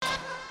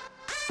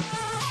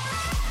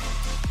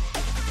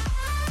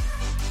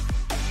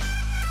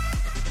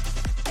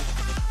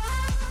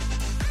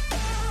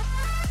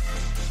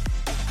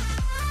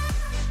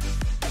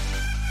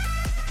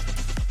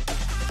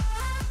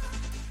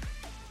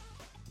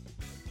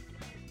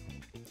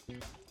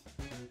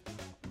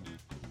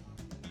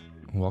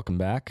Welcome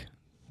back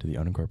to the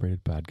Unincorporated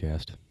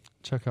podcast.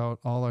 Check out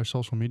all our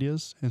social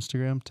medias,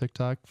 Instagram,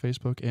 TikTok,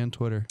 Facebook, and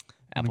Twitter.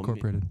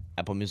 Unincorporated.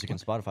 Apple Music and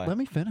Spotify. Let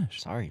me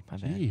finish. Sorry, my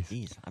bad.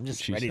 Jeez. I'm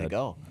just She ready to said.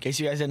 go. In case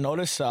you guys didn't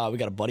notice, we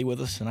got a buddy with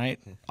us tonight,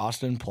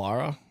 Austin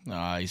Pullara.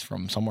 He's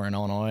from somewhere in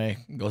Illinois,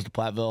 goes to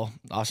Platteville.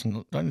 Austin,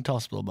 why don't you tell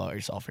us a little about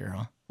yourself here,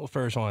 huh? Well,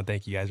 first, I want to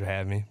thank you guys for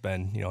having me.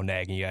 Been,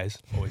 nagging you guys,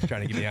 always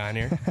trying to get me on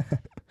here.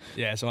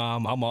 Yeah, so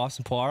I'm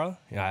Austin Pullara.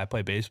 I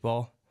play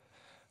baseball.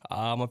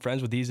 I'm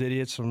friends with these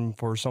idiots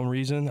for some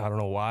reason. I don't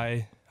know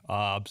why.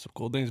 Some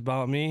cool things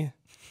about me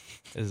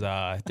is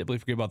I typically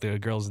forget about the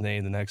girl's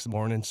name the next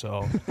morning.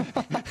 So,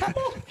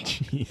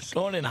 Jeez.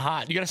 Going in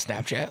hot. You got a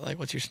Snapchat? Like,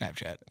 what's your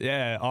Snapchat?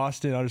 yeah,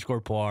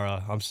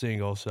 Austin_Pullara. I'm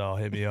single, so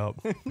hit me up.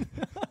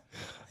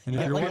 And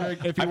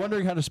if you're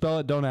wondering how to spell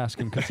it, don't ask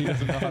him because he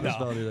doesn't know how to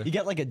spell it either. You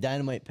got like a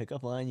dynamite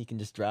pickup line you can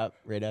just drop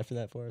right after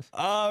that for us?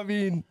 I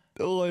mean,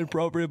 a little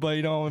inappropriate,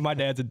 but when my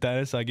dad's a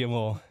dentist, I give him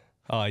a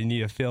little, you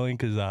need a filling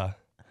because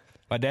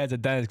my dad's a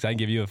dentist because I can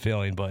give you a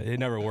filling, but it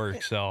never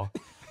works, so.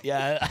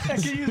 Yeah, I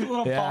could use a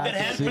little Yeah, It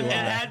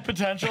had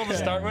potential to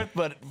start with,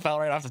 but it fell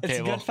right off the It's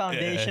table. a good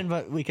foundation,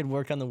 but we can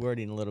work on the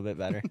wording a little bit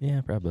better. Yeah,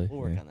 probably.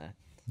 We'll work yeah. on that.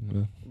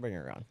 Yeah. Bring it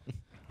around.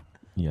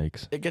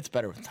 Yikes. It gets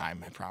better with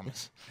time, I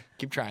promise.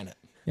 Keep trying it.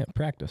 Yeah,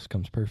 practice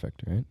comes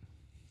perfect, right?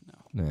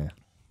 No. Nah.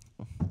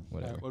 All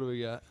Whatever. right, what do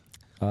we got?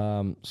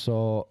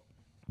 So,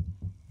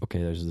 okay,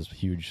 there's this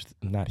huge,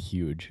 not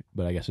huge,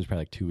 but I guess it was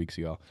probably like 2 weeks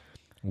ago.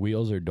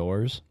 Wheels or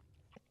doors?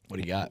 What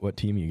do you got? What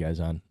team are you guys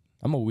on?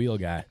 I'm a wheel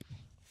guy.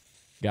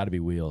 Got to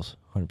be wheels,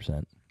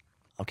 100%.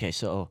 Okay,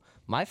 so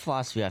my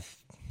philosophy, I've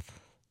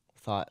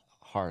thought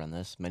hard on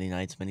this many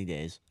nights, many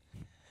days.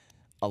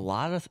 A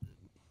lot of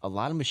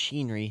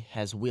machinery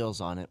has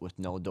wheels on it with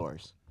no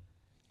doors.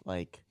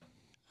 Like,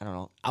 I don't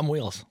know. I'm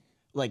wheels.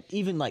 Like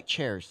even like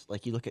chairs.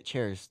 Like you look at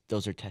chairs,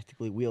 those are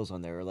technically wheels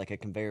on there, or like a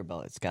conveyor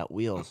belt. It's got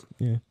wheels.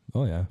 Yeah.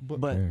 Oh, yeah.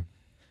 But Sure.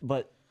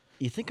 but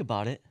you think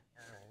about it.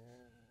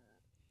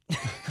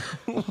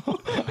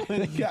 I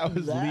think that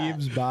was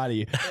Liam's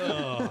body.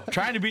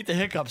 Trying to beat the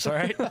hiccups, all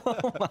right?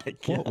 Oh my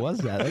god. What was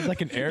that? That was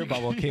like an air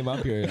bubble came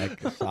up your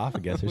like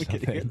esophagus or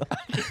something.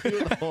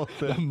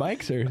 The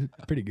mics are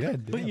pretty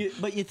good.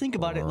 But you think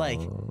about it, like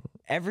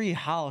every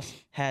house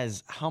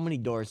has how many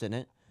doors in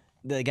it?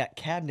 They got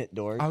cabinet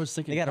doors. I was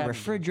thinking they got a cabinet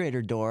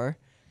refrigerator door.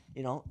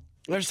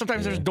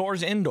 Sometimes there's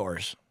doors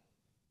indoors.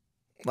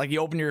 Like you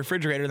open your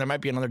refrigerator, there might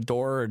be another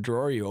door or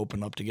drawer you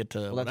open up to get to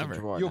Well, that's whatever. a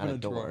drawer, You not open a a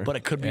door. drawer. But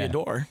it could be Yeah. a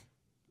door.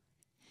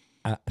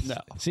 No.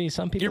 See,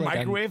 some people Your like,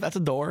 microwave, that's a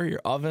door. Your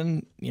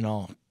oven,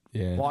 Yeah.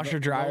 washer,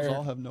 Those dryer.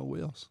 all have no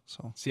wheels.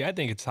 So See, I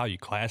think it's how you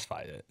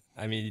classify it.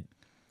 I mean,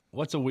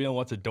 what's a wheel and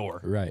what's a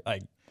door? Right.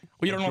 Like,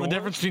 Well, you don't know the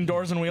difference between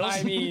doors and wheels?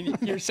 I mean,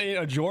 you're saying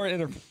a drawer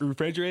in a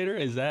refrigerator,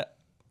 is that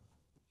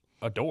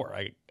a door?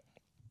 I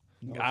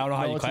don't know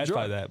how you it's a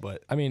classify drawer. that,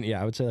 but I mean,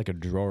 yeah, I would say like a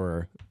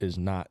drawer is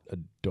not a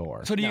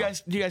door. So do you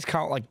guys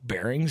count like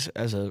bearings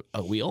as a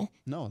wheel?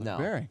 no, they're No,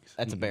 bearings.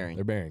 that's a bearing.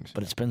 They're bearings.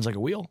 But it spins like a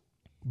wheel.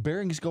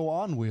 Bearings go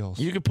on wheels.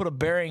 You could put a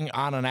bearing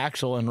on an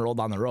axle and roll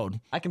down the road.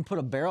 I can put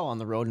a barrel on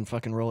the road and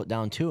fucking roll it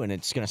down too, and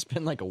it's gonna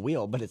spin like a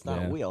wheel, but it's not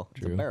Yeah, a wheel.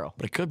 It's true. a barrel.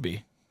 But it could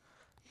be.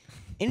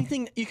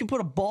 Anything you can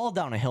put a ball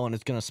down a hill and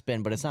it's gonna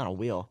spin, but it's not a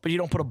wheel. But you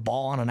don't put a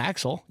ball on an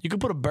axle. You could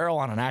put a barrel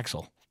on an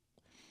axle.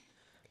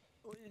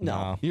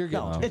 No, You're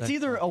going. it's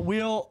either a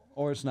wheel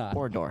or it's not.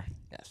 or a door.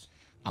 Yes.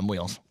 I'm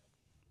wheels.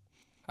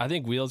 I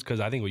think wheels, because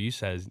I think what you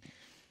said is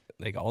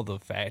like all the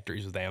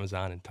factories with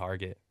Amazon and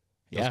Target,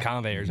 those Yeah.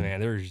 conveyors, man,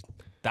 there's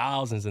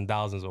thousands and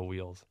thousands of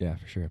wheels. Yeah,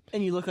 for sure.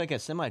 And you look like a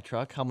semi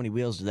truck. How many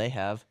wheels do they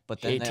have?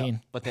 But then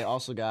 18. but they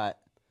also got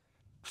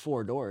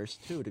 4 doors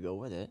too to go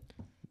with it.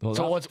 Well,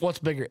 So what's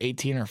bigger,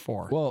 18 or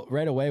 4? well,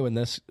 right away when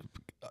this,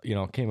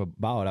 came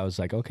about, I was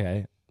like,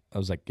 okay. I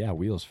was like, yeah,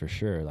 wheels for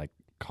sure. Like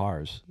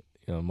cars,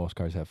 most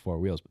cars have 4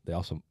 wheels, but they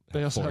also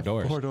have 4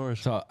 doors. 4 doors.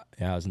 So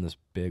yeah, I was in this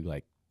big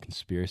like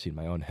conspiracy in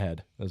my own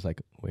head. I was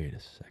like, wait a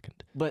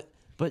second. But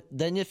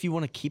then if you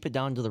want to keep it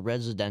down to the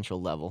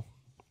residential level,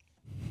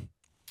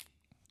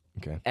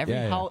 Okay.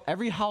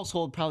 every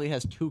household probably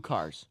has 2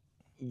 cars,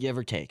 give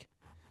or take.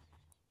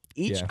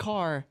 Each Yeah.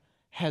 car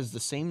has the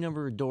same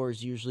number of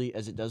doors usually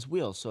as it does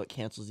wheels, so it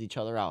cancels each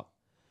other out.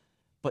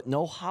 But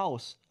no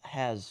house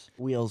has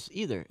wheels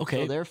either.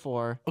 Okay. So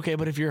therefore, Okay,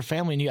 but if you're a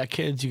family and you got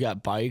kids, you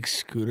got bikes,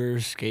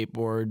 scooters,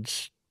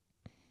 skateboards,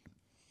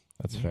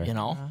 That's fair.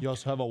 You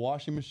also have a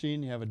washing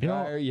machine. You have a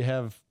dryer. You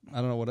have,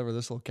 I don't know, whatever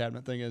this little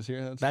cabinet thing is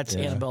here. That's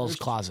Yeah. Annabelle's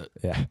closet.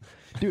 Yeah.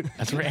 Dude,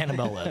 That's where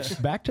Annabelle lives.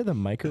 back to the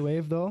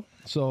microwave though.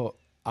 So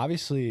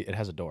obviously it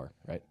has a door,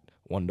 right?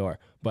 1 door.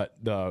 But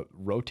the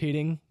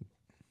rotating,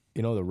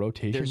 the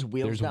rotation. There's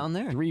wheels down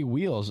there. 3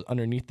 wheels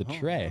underneath the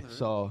tray.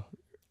 So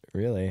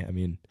really, I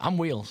mean, I'm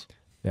wheels.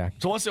 yeah.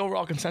 So what's the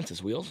overall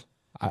consensus? Wheels?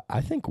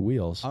 I think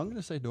wheels. I'm going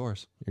to say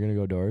doors. You're going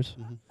to go doors?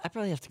 I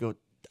probably have to go,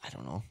 I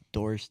don't know,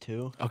 doors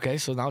too. Okay,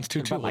 so now it's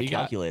 2-2. about my What you got?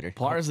 calculator?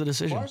 Pullar's the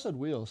decision. Bar said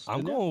wheels.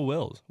 I'm going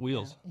with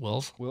wheels.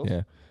 Wheels. Wheels.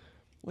 Yeah.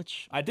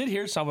 Which I did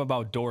hear something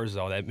about doors,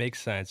 though, that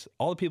makes sense.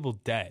 All the people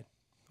dead,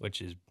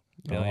 which is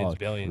billions,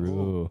 billions.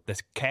 True. The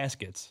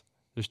caskets,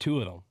 there's 2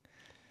 of them.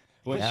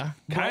 which Yeah.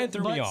 kind of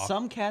threw me But off.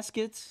 some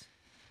caskets.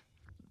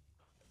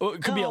 Well,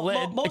 it could be a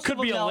lid. Most It could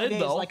of be them a lid nowadays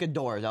though. like a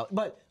door.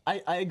 But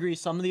I agree.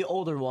 Some of the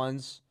older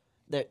ones,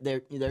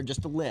 they're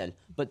just a lid.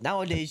 But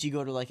nowadays you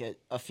go to like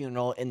a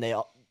funeral and they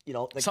all.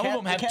 The Some of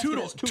them the have casket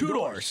two has two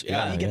doors.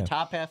 Yeah, you get yeah. a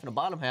top half and a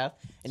bottom half,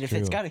 and if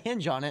it's true. got a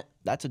hinge on it,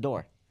 that's a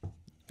door.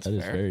 That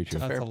is very true.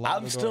 That's a lot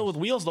I'm of still doors. with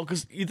wheels though,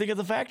 because you think of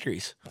the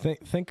factories.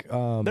 Think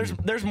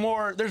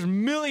There's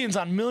millions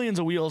on millions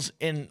of wheels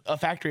in a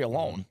factory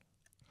alone.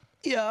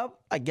 Yeah,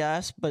 I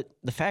guess, but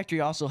the factory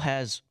also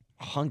has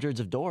hundreds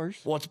of doors.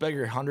 What's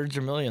bigger, hundreds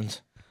or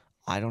millions?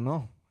 I don't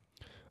know.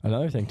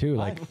 another thing too,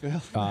 like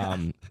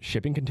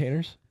shipping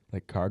containers,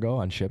 like cargo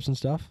on ships and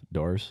stuff.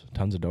 Doors,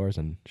 tons of doors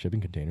and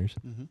shipping containers.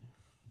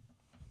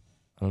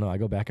 I don't know. I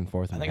go back and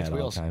forth in I my think it's head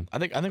all wheels. the time.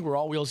 I think we're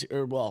all wheels.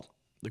 Or well,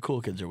 the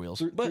cool kids are wheels.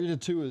 3 to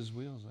 2 is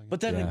wheels. I guess.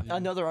 But then Yeah.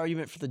 another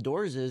argument for the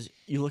doors is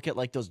you look at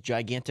like those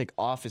gigantic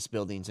office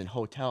buildings and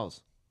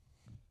hotels.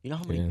 You know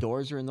how many Yeah.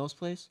 doors are in those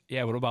places?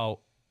 Yeah,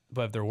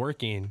 but if they're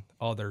working,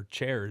 all their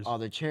chairs. All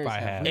their chairs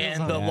probably have have. wheels.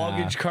 And the Yeah.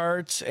 luggage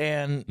carts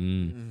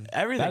and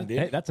everything, dude.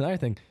 Hey, that's another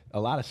thing. A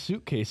lot of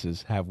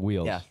suitcases have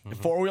wheels. Yeah.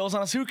 4 wheels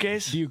on a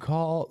suitcase. Do you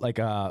call like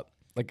a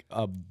what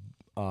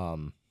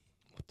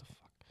the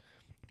fuck?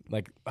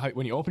 Like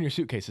when you open your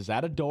suitcase, is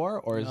that a door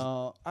or is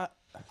No, I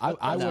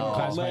wouldn't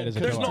classify it as a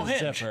There's door. no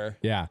hinge. Zipper.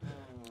 Yeah.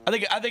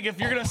 I think if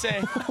you're gonna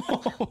say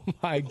Oh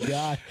my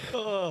god.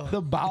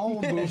 The bowel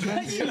movements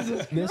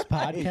this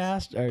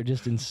podcast are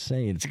just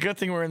insane. it's a good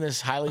thing we're in this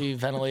highly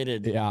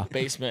ventilated Yeah.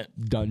 basement.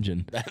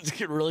 Dungeon.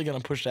 That's really gonna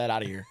push that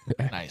out of here.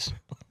 Nice.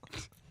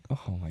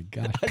 Oh my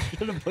god.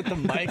 Should have put the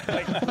mic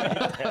like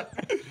right there.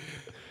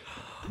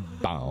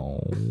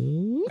 Bow.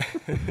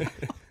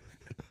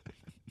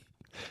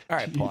 All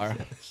right,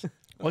 Pullara.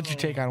 What's your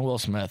take on Will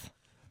Smith?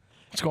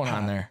 What's going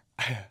on there?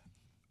 Do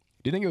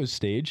you think it was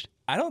staged?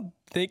 I don't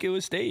think it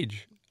was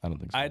staged. I don't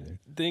think so. I either.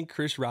 think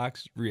Chris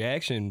Rock's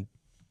reaction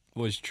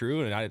was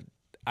true, and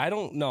I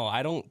don't know.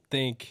 I don't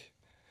think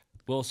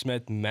Will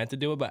Smith meant to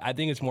do it, but I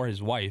think it's more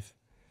his wife,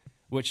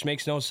 which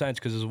makes no sense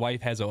because his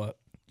wife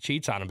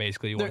cheats on him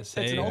basically. You want to It's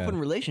say an open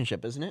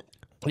relationship, isn't it?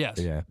 yes,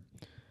 Yeah.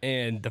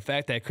 and the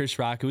fact that Chris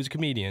Rock, who's a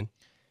comedian,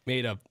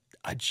 made a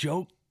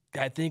joke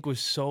that I think was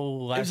so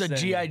less. It was a than-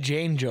 G.I.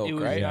 Jane joke, It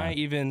was right? not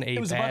even a It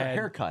was bad about a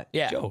haircut.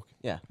 Yeah. joke.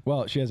 Yeah.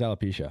 Well, she has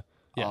alopecia.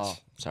 Yes. Oh,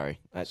 sorry.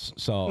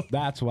 So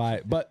that's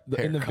why. But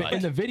in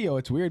the video,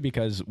 it's weird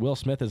because Will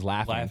Smith is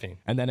laughing,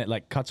 and then it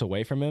like cuts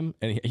away from him,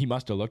 and he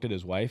must have looked at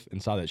his wife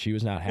and saw that she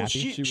was not happy.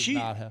 Well, was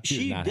not happy. She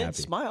She was not did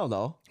happy. smile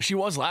though. She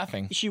was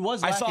laughing. She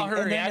was. I Laughing, saw her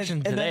and then reaction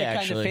and then today, it kind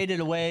actually. of faded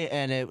away,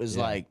 and it was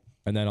like,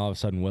 And then all of a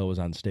sudden, Will was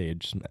on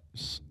stage.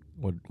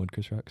 What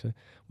Chris Rock say?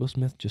 Will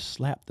Smith just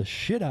slapped the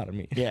shit out of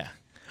me. Yeah.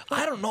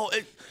 I don't know.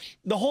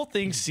 The whole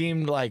thing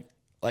seemed like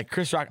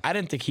Chris Rock. I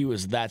didn't think he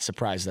was that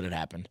surprised that it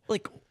happened.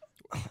 like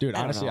Dude,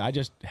 don't honestly, know. I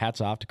just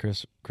hats off to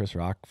Chris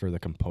Rock for the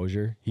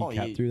composure he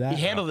kept through that.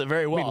 He handled it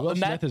very I well. mean, Will And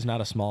Smith is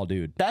not a small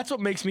dude. that's what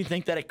makes me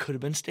think that it could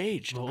have been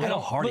staged. Look how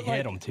hard he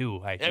hit him too.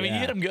 Like, I mean, he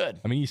hit him good.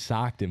 I mean, he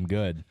socked him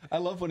good. I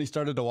love when he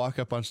started to walk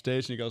up on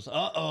stage and he goes,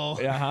 "Uh-oh."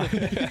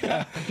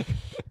 Yeah.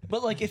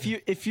 But like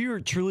if you're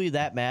truly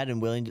that mad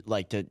and willing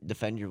to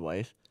defend your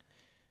wife,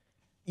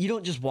 you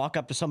don't just walk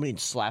up to somebody and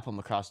slap them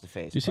across the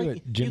face. Do you see like,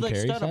 what Jim you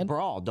Carrey start a said?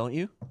 brawl, don't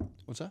you?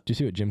 What's that? Do you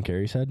see what Jim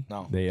Carrey said?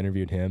 No. They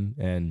interviewed him,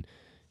 and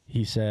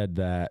he said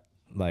that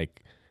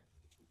like,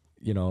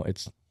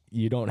 it's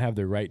you don't have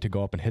the right to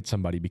go up and hit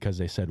somebody because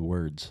they said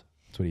words.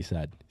 That's what he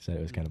said. He said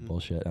it was kind of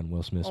bullshit on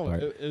Will Smith's Oh,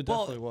 part. it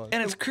definitely was.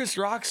 And it's Chris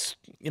Rock's,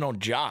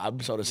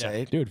 job, so to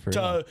say, Dude, for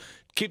real. to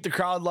keep the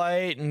crowd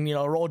light and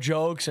roll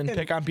jokes and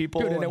pick on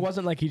people. Dude, and it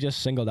wasn't like he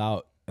just singled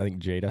out, I think,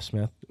 Jada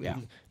Smith. Yeah.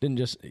 Didn't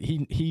just,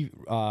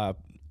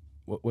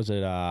 what was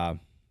it,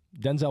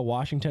 Denzel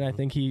Washington, I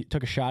think he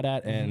took a shot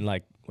at, and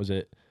like, was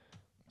it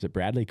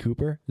Bradley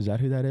Cooper? Is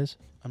that who that is?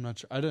 I'm not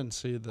sure. I didn't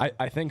see the.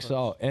 I think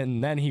so.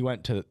 And then he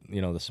went to,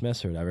 the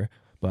Smiths or whatever.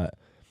 But,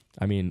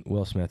 I mean,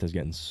 Will Smith is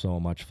getting so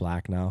much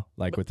flack now,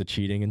 like with the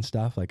cheating and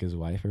stuff, like his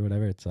wife or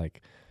whatever. It's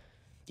like,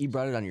 You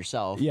brought it on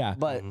yourself. Yeah.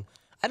 But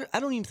I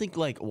don't even think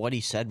like what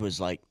he said was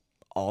like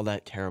all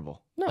that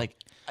terrible. No. Like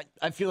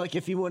I feel like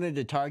if he wanted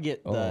to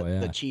target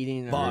the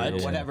cheating or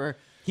But- whatever,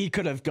 he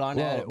could have gone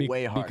at it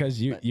way harder.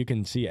 because you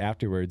can see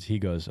afterwards, he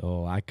goes,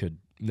 "Oh, I could."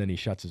 Then he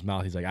shuts his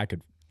mouth. He's like, "I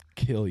could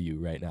kill you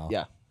right now."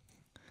 Yeah.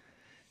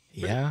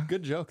 Yeah.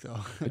 Good joke though.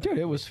 But dude,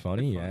 it was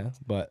funny, yeah.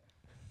 But,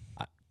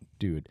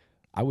 dude,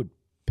 I would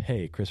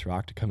pay Chris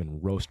Rock to come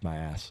and roast my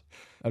ass.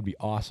 That'd be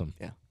awesome.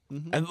 Yeah.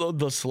 And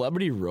the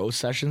celebrity roast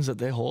sessions that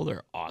they hold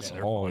are awesome.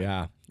 Oh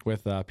yeah,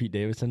 with Pete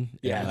Davidson.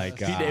 Yeah, like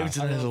Pete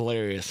Davidson is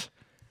hilarious.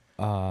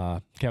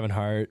 Kevin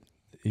Hart.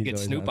 He's get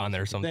always Snoop on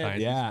there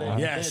sometimes. Yeah.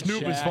 Yeah,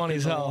 Snoop is funny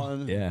as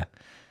hell. Yeah.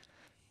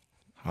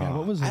 Yeah.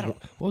 What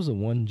was the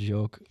one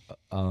joke?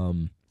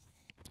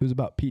 It was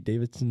about Pete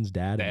Davidson's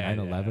dad at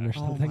 9/11 or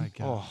Oh something. my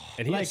god.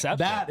 And he Like accepts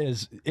that it.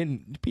 is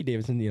in Pete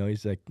Davidson.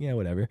 He's like, yeah,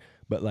 whatever.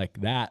 But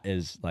like that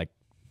is like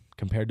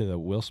compared to the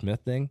Will Smith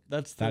thing.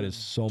 That's that the is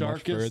so much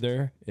darkest-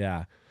 further.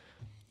 Yeah.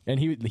 And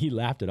he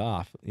laughed it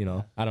off, you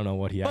know. I don't know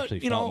what he actually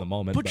felt in the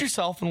moment. Put but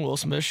yourself in Will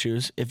Smith's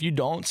shoes. If you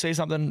don't say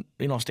something,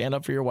 stand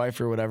up for your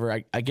wife or whatever.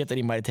 I get that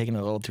he might have taken it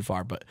a little too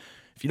far, but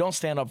if you don't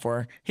stand up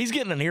for her, he's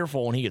getting an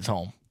earful when he gets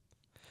home.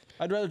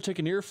 I'd rather take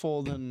an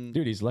earful than.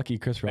 Dude, he's lucky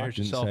Chris Rock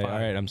didn't say, all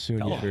right, I'm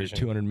suing you for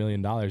 $200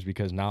 million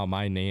because now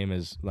my name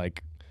is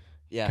like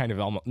kind of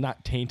almost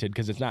not tainted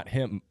because it's not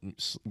him,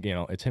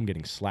 it's him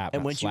getting slapped.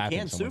 And when you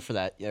can someone. sue for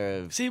that,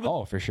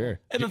 for sure.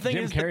 And the thing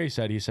Jim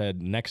Carrey he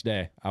said next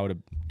day I would have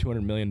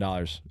 $200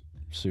 million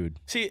sued.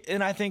 See,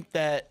 and I think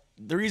that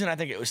the reason I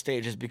think it was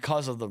staged is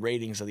because of the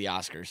ratings of the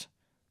Oscars.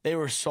 They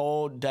were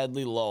so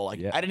deadly low. Like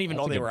I didn't even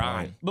know they were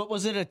on. But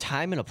was it a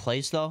time and a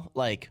place though?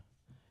 Like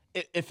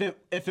if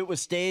it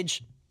was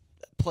staged,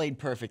 played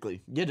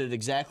perfectly, did it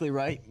exactly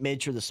right,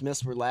 made sure the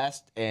Smiths were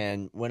last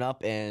and went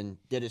up and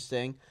did his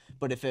thing.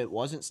 But if it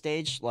wasn't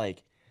staged,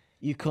 like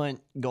you couldn't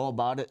go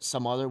about it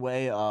some other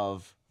way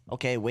of,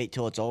 okay, wait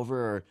till it's over.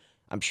 Or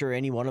I'm sure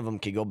any one of them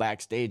could go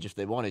backstage if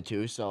they wanted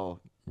to. So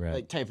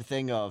like type of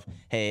thing of,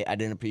 hey, I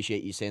didn't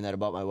appreciate you saying that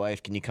about my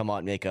wife. Can you come out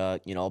and make a,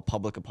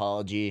 public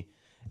apology?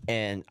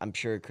 And I'm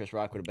sure Chris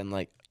Rock would have been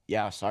like,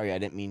 yeah, sorry, I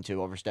didn't mean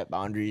to overstep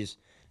boundaries.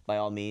 By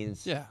all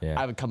means,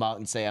 I would come out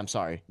and say I'm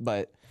sorry.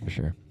 But for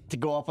sure, to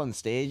go up on the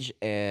stage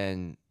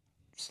and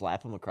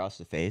slap him across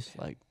the face,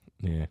 like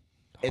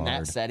in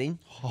that setting,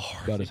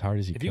 about as hard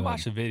as he If you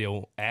watch the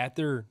video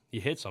after he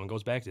hits him,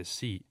 goes back to his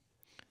seat.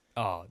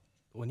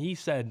 When he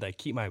said like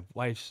keep my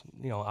wife's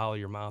out of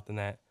your mouth and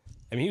that,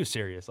 I mean he was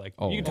serious. Like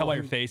you can tell by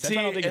your face. That's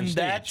not and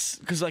that's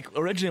because like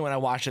originally when I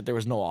watched it there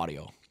was no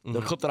audio. The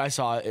clip that I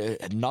saw,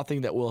 it had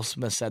nothing that Will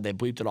Smith said. They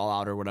bleeped it all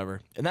out or whatever.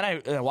 And then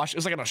I watched, it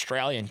was like an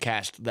Australian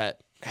cast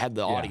that had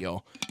the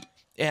audio.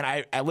 And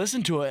I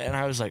listened to it and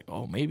I was like,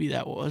 oh, maybe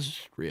that was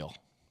real.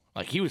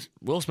 Like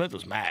Will Smith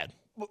was mad.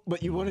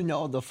 But you want to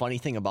know the funny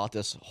thing about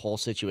this whole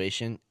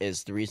situation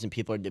is the reason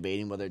people are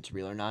debating whether it's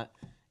real or not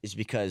is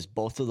because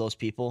both of those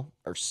people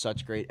are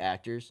such great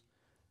actors.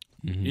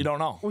 Mm-hmm. You don't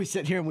know. We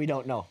sit here and we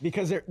don't know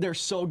because they're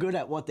so good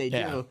at what they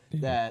do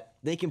that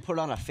they can put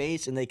on a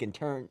face and they can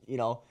turn,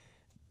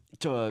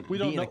 to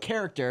being a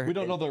character. We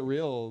don't know they're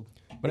real.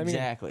 But I mean,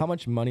 how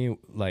much money,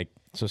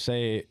 so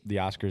say the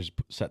Oscars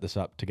set this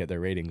up to get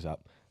their ratings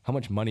up. How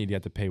much money do you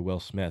have to pay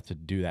Will Smith to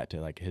do that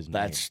to his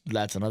name?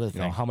 That's another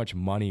thing. How much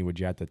money would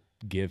you have to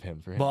give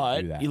him for him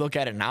to do that? You look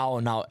at it now,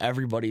 and now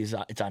everybody's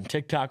it's on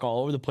TikTok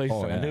all over the place.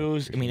 It's on the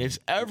news. I mean, it's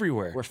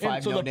everywhere. We're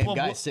five no-name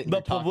guys sitting the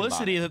here talking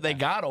publicity about that they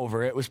got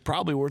over it was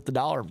probably worth the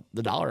dollar range.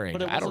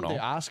 But it I don't wasn't know. the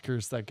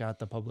Oscars that got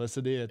the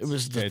publicity. It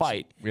was the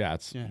fight. Yeah,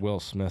 it's Will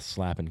Smith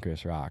slapping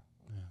Chris Rock.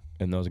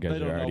 And those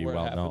guys are already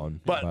well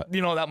known. But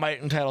that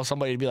might entitle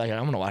somebody to be like, I'm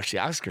going to watch the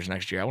Oscars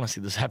next year. I want to see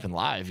this happen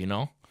live,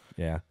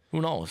 Yeah.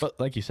 Who knows? But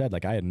like you said,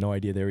 I had no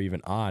idea they were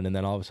even on. And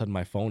then all of a sudden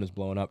my phone is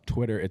blowing up.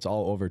 Twitter, it's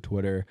all over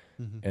Twitter.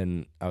 Mm-hmm.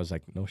 And I was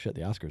like, no shit,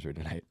 the Oscars are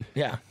tonight.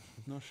 Yeah.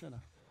 No shit.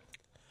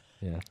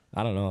 Yeah.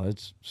 I don't know.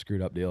 It's a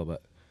screwed up deal.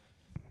 But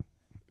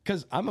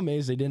because I'm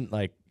amazed they didn't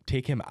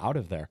take him out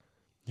of there.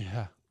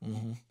 Yeah.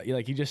 Mm-hmm.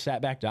 He just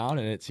sat back down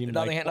and it seemed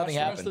nothing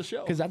happened.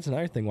 Because that's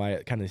another thing why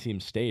it kind of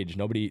seems staged.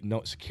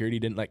 No security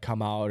didn't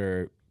come out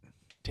or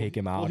take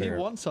him out. Well, he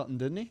won something,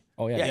 didn't he?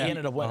 Oh yeah, he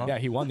ended up winning. Yeah,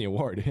 he won the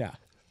award. Yeah,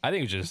 I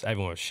think it was just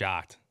everyone was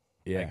shocked.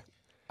 Yeah,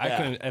 I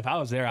couldn't. If I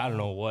was there, I don't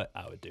know what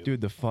I would do.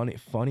 Dude, the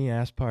funny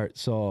ass part.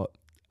 So,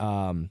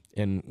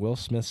 in Will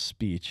Smith's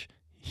speech,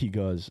 he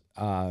goes,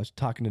 I was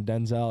talking to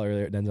Denzel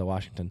earlier, Denzel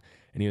Washington,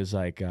 and he was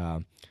like,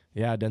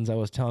 yeah, Denzel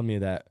was telling me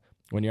that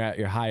when you're at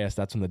your highest,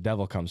 that's when the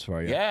devil comes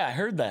for you. Yeah, I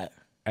heard that.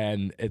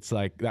 And it's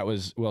that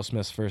was Will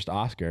Smith's first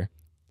Oscar.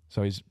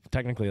 So he's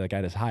technically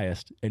at his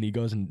highest, and he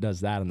goes and does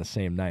that on the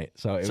same night.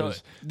 So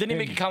didn't he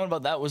make a comment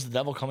about that? Was the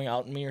devil coming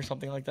out in me or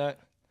something like that?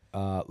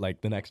 The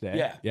next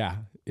day?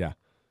 Yeah.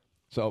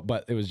 So,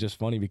 but it was just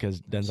funny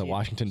because Denzel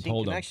Washington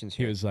told him,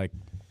 he was like,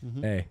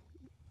 hey,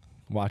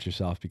 watch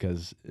yourself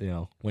because,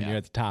 when you're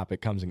at the top,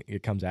 it comes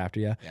after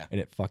you. Yeah.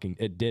 And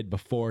it did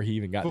before he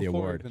even got the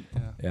award.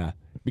 Yeah.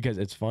 Because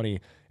it's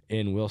funny,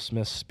 in Will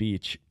Smith's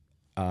speech,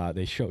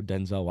 they showed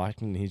Denzel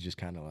Washington, and he's just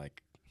kind of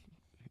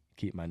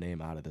keep my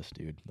name out of this,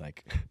 dude.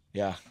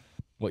 Yeah.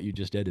 What you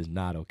just did is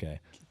not okay.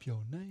 Keep your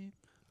name.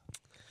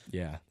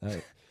 Yeah.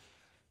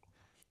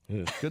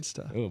 Good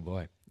stuff. Oh,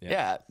 boy.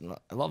 Yeah.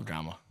 I love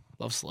drama.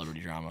 Love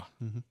celebrity drama.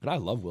 Mm-hmm. And I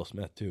love Will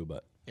Smith, too,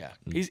 but. Yeah.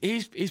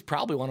 He's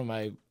probably one of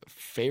my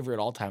favorite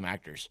all-time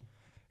actors.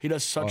 He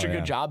does such a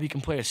good job. He can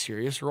play a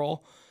serious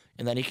role,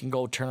 and then he can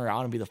go turn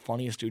around and be the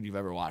funniest dude you've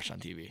ever watched on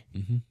TV.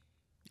 Mm-hmm.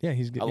 Yeah,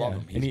 he's good. I love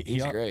him.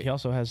 He's great. He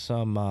also has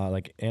some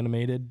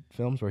animated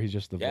films where he's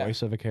just the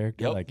voice of a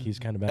character. Yep. He's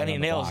kind of been and he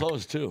on the nails block.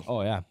 those too.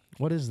 Oh yeah,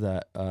 what is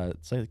that?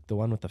 It's the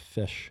one with the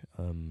fish.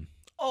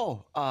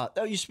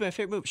 That used to be my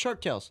favorite movie,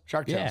 Shark Tales.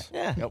 Shark Tales.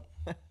 Yeah. Yep.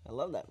 I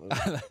love that movie.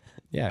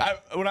 Yeah.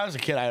 When I was a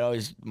kid,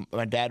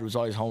 my dad was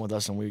always home with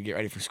us, and we would get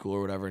ready for school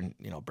or whatever, and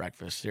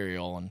breakfast,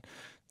 cereal, and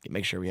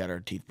make sure we had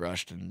our teeth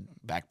brushed and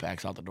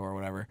backpacks out the door or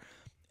whatever.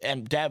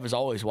 and Dad was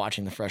always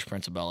watching The Fresh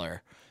Prince of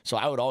Bel-Air. So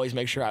I would always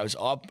make sure I was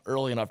up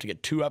early enough to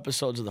get 2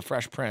 episodes of The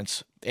Fresh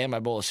Prince and my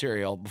bowl of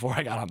cereal before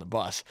I got on the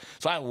bus.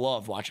 So I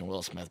loved watching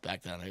Will Smith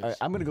back then.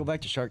 I'm going to go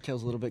back to Shark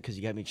Tales a little bit because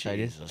you got me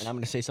excited. Jesus. And I'm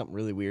going to say something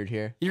really weird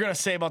here. You're going to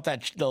say about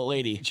the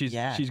lady. She's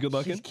good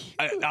looking. She's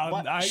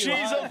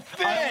a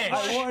fish.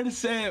 I wanted to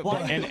say it.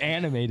 And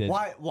animated.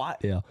 Why?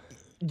 Yeah.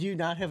 Do you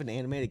not have an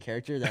animated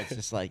character that's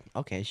just like,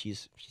 okay,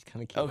 she's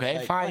kind of cute?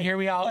 Okay, fine. Hear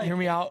me out.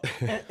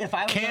 If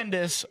I was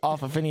Candace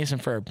off of Phineas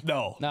and Ferb.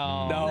 No.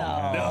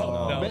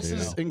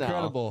 Mrs.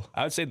 Incredible.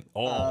 I would say,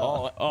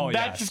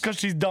 That's just because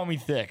she's dummy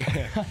thick.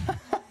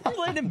 I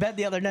laid in bed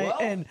the other night,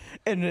 and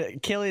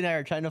Kaylee and I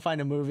are trying to find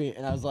a movie,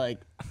 and I was like,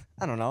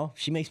 I don't know.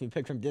 She makes me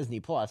pick from Disney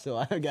Plus, so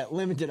I got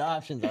limited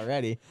options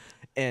already.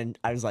 And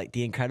I was like,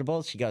 The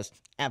Incredibles? She goes,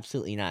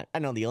 absolutely not. I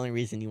know the only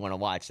reason you want to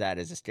watch that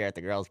is to stare at the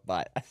girl's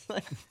butt. I was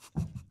like,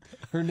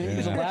 her name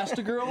is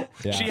Elastigirl?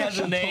 Yeah. She has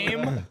a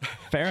name.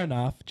 Fair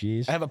enough.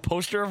 Jeez. I have a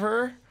poster of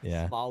her.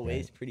 Yeah. small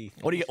waist, pretty.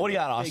 What do you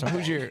got, Austin?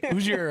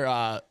 Who's your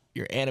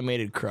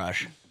animated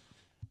crush?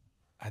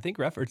 I think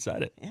Refford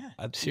said it. Yeah.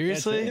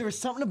 Seriously? There was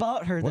something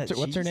about her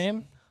What's her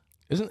name?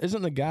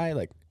 Isn't the guy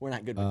like? We're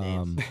not good with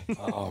names.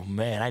 Oh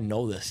man, I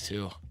know this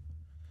too.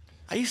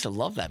 I used to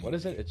love that movie. What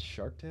is it? It's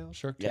Shark Tales.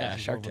 Shark Tales. Yeah,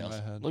 is Shark over Tales.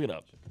 my head. Look it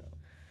up.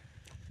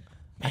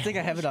 I think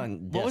I have it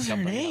on. What was her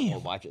name? We'll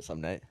watch it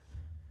some night.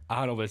 I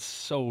don't know, but it's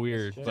so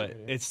weird. But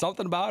it's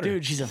something about her.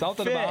 Dude, she's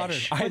something a about her.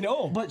 fish. I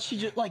know. But she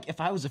just like,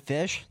 if I was a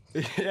fish,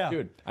 Yeah.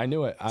 Dude, I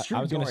knew it. I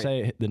was gonna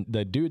say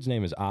the dude's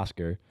name is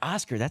Oscar.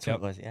 Oscar. That's what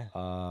it was. Yeah.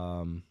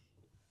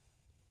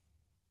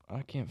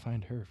 I can't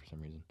find her for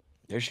some reason.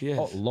 There she is.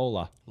 Oh,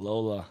 Lola.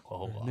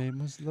 Her name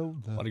was Lola.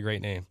 What a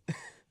great name. She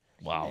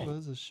Wow.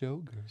 was a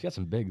showgirl. She got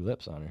some big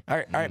lips on her.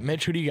 All right,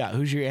 Mitch. Who do you got?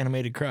 Who's your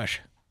animated crush?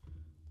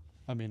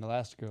 I mean,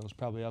 Elastigirl is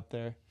probably up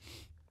there.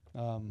 I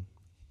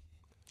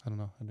don't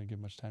know. I didn't give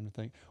much time to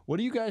think. What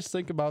do you guys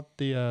think about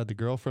the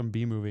girl from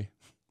B movie?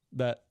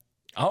 That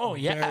Oh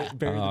yeah,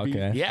 Barry the Bee?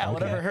 okay. yeah.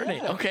 Whatever her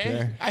name. Okay,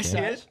 Sure. I see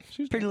it.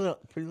 She's pretty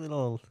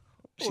little.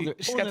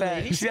 She's got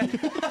that. She's got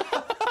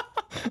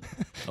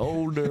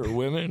older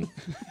women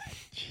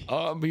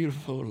are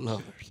beautiful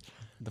lovers.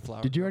 The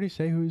flower. Did you already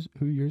say who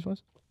yours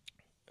was?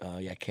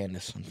 Yeah,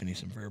 Candace on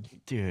Phineas and Ferb.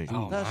 Dude,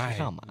 come on.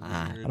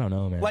 I don't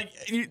know, man. Like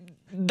you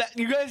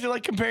guys are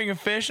like comparing a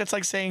fish. That's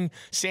like saying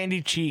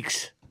Sandy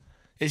Cheeks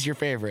is your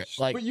favorite.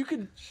 Like But you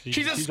could.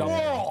 she's a up there.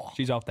 squirrel.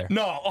 She's up there.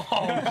 No, oh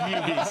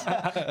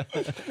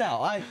jeez.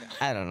 No,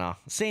 I don't know.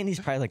 Sandy's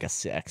probably like a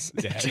 6.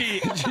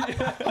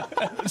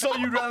 So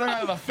you'd rather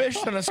have a fish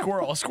than a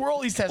squirrel? A squirrel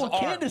at least has Well,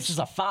 arms. Candace is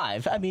a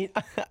 5. I mean,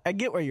 I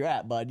get where you're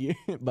at, bud.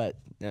 But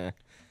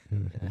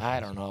I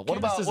don't know.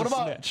 Candace is a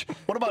snitch.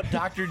 What about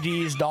Dr.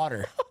 D's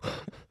daughter?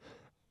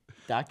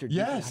 Dr. D.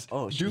 Yes.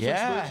 Oh,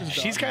 Yeah,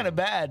 she's kind of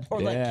bad. or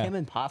like Yeah. Kim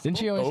Impossible. Didn't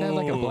she always have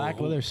like a black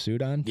leather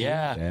suit on? too?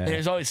 Yeah, and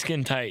it's always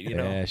skin tight. You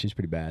know, Yeah, she's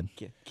pretty bad.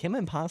 Kim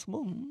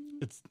Impossible?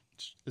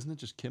 Isn't it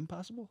just Kim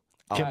Possible?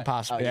 Kim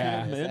Possible.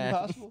 Yeah. Kim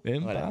Impossible?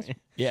 Impossible.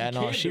 Yeah,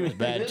 no, she was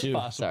bad too.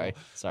 Sorry.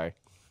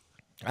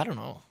 I don't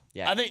know.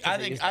 Yeah, I think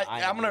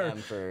I'm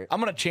for-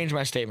 gonna change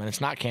my statement.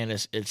 It's not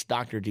Candace. It's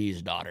Dr.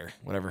 D's daughter,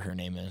 whatever her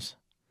name is.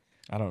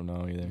 I don't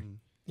know either.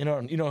 You know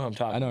who I'm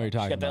talking. I know what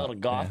you're about. talking She's got that about. little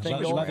goth Yeah.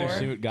 thing going Leather for her.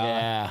 suit goth.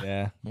 Yeah.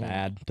 Yeah.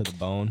 Bad to the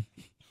bone.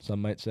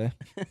 Some might say.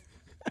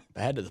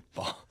 Bad to the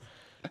ball.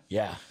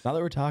 Yeah. Now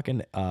that we're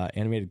talking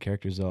animated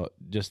characters, though,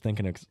 just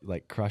thinking of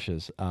like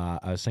crushes, I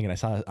was thinking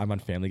I'm on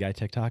Family Guy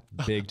TikTok,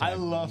 big time. I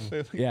love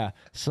Family Guy. Yeah,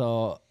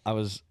 so it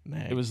was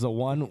the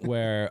one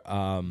where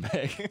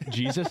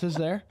Jesus is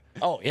there,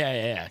 Oh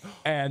yeah.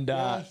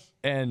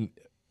 and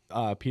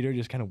Peter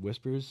just kind of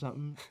whispers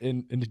something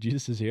into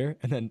Jesus' ear,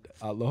 and then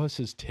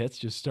Lois's tits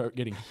just start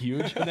getting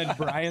huge, and then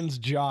Brian's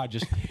jaw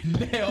just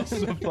nails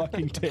the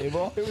fucking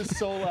table. It was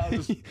so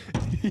loud.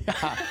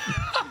 Yeah.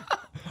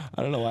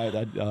 I don't know why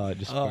that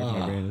just sparked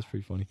my brain. It's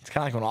pretty funny. It's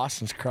kind of like when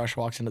Austin's crush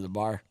walks into the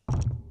bar.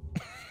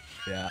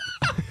 Yeah.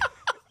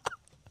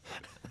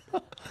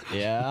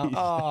 Yeah.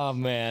 Oh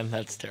man,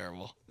 that's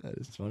terrible. That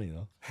is funny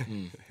though.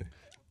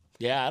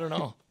 Yeah, I don't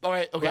know. All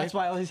right, okay. That's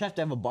why I always have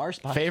to have a bar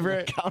spot.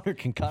 Favorite- so the counter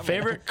can cover.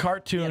 Favorite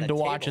cartoon Yeah, to the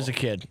watch table. as a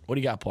kid. What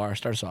do you got, Pullara?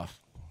 Start us off.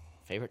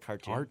 Favorite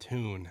cartoon.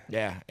 Cartoon.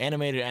 Yeah,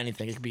 animated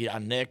anything. It could be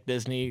on Nick,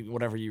 Disney,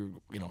 whatever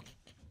you know,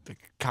 the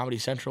Comedy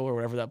Central or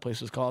whatever that place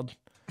was called.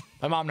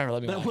 My mom never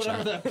let me watch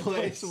Whatever that. that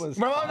place was.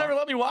 My mom never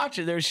let me watch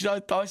it. She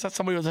always thought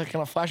somebody was like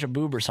gonna flash a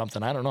boob or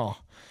something. I don't know.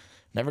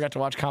 Never got to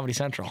watch Comedy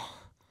Central.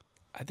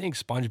 I think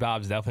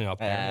SpongeBob's definitely up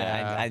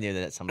there. I knew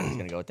that somebody was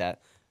gonna go with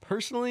that.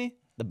 Personally,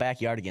 the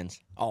Backyardigans.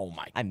 Oh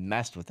my I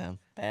messed with them.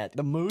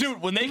 The moose.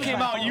 dude, when they came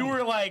out, you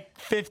were like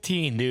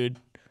 15, dude.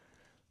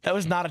 That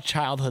was not a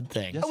childhood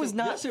thing. Yes, I was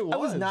not. Yes, it I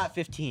was was. not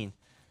 15.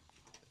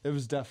 It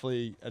was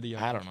definitely at a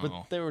young I don't age, know.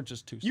 but they were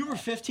just too. You were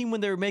 15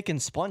 when they were making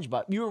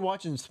SpongeBob. You were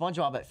watching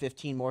SpongeBob at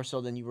 15 more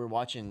so than you were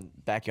watching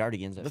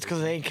Backyardigans. That's because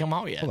they ain't come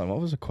out yet. Hold on, what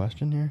was the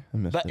question here? I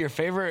missed But it. your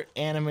favorite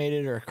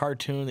animated or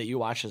cartoon that you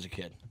watched as a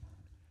kid?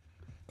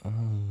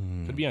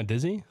 Could it be on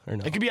Disney or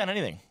no? It could be on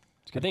anything.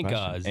 I think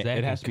Zach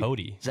and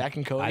Cody. Zach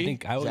and Cody. I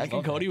think Zach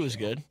and Cody was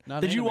good.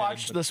 Did you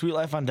watch The Sweet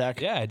Life on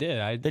Deck? Yeah, I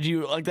did. Did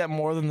you like that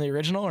more than the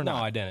original or no?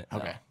 not? I didn't.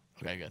 Okay.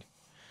 Okay, good.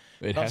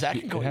 It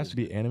has to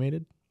be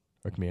animated,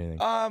 or it can be anything.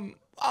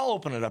 I'll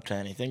open it up to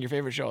anything. Your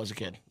favorite show as a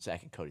kid?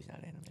 Zach and Cody's not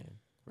animated,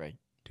 right?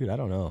 Dude, I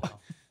don't know.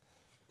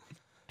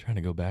 Trying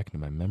to go back into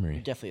my memory.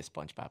 You're definitely a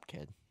SpongeBob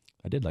kid.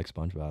 I did like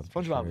SpongeBob.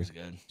 SpongeBob was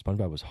good.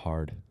 SpongeBob was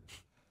hard.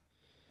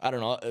 I don't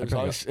know. It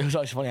was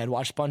always funny. I'd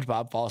watch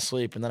SpongeBob, fall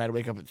asleep, and then I'd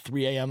wake up at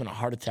 3 a.m. in a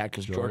heart attack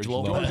because George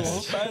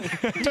Lopez.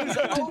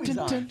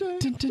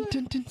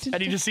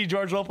 And you just see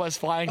George Lopez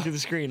flying through the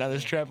screen on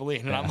this trampoline.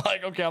 And I'm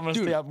like, okay, I'm going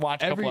to stay up and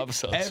watch a couple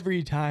episodes.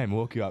 Every time.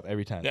 Woke you up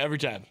every time. Every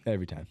time.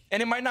 Every time.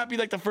 And it might not be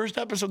like the first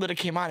episode that it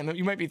came on.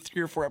 You might be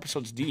 3 or 4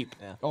 episods deep.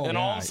 Yeah. And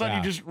all of a sudden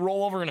you just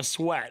roll over in a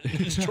sweat.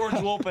 It's George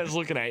Lopez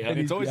looking at you. And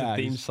it's always a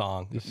theme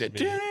song. Yeah.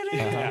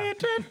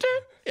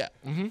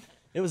 Mm-hmm.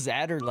 It was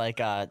that or like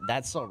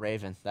That's So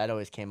Raven. That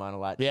always came on a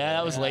lot. Yeah,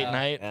 that was late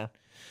night. Yeah.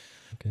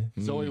 Okay.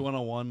 Zoe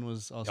 101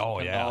 was also. Oh,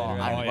 yeah.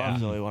 I love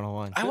Zoe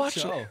 101. I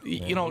watched,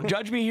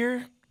 judge me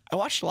here. I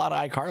watched a lot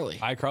of iCarly.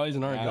 iCarly's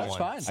an good one. That's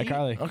fine.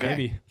 iCarly. Okay.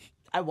 Maybe.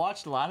 I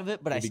watched a lot of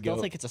it, but I still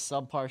goat. think it's a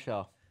subpar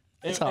show.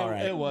 It's all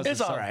right. It was.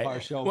 It's a all right.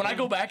 subpar show. When I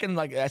go back and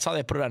I saw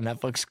they put it on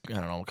Netflix, I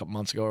don't know, a couple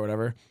months ago or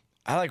whatever.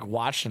 I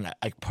watched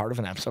part of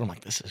an episode. I'm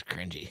like, this is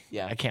cringy.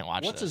 Yeah. I can't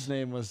watch What's this. his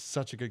name was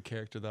such a good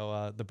character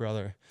though. The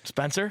brother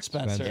Spencer?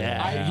 Spencer.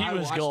 Yeah. He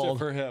was watched gold. It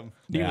for him.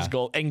 He was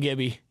gold. And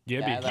Gibby.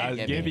 Gibby. Yeah, I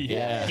like Gibby.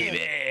 Yeah.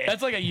 Gibby.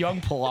 That's like a young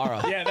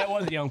Pullara. Yeah, that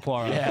was a young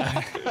Pullara.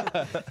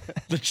 Yeah.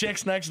 The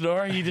chicks next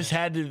door, he just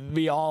had to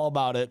be all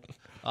about it.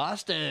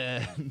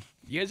 Austin.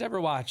 You guys ever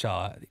watch?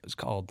 It was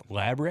called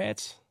Lab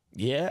Rats.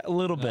 Yeah, a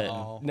little bit.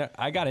 No,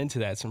 I got into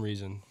that some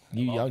reason.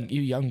 You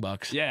young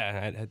bucks.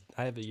 Yeah,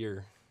 I have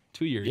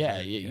 2 years. Yeah,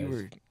 there, you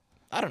were.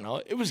 I don't know.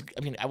 It was.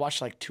 I mean, I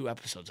watched 2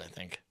 episodes. I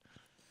think.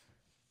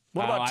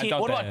 What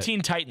Oh, about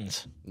Teen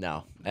Titans?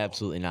 No,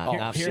 absolutely not.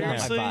 Not here and my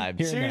Seriously?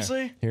 vibe.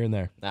 Seriously? Here and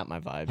there. Not my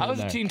vibe. I was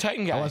a Teen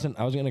Titan guy.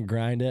 I was gonna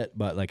grind it,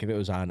 but if it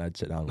was on, I'd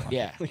sit down and watch.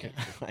 Yeah.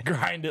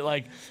 Grind it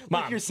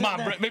mom,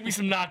 make me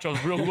some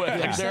nachos real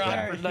quick. They're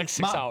on for the next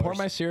 6 Mom, hours. pour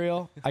my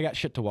cereal. I got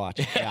shit to watch.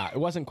 Yeah, it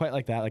wasn't quite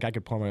like that. I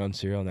could pour my own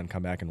cereal and then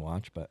come back and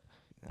watch, but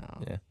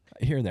yeah,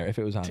 here and there. If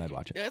it was on, I'd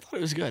watch it. Yeah, I thought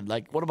it was good.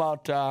 What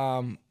about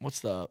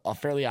what's the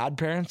Fairly Odd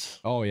Parents?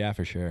 Oh yeah,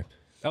 for sure.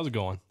 That was a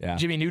good one. Yeah.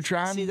 Jimmy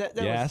Neutron. See, that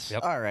Yes.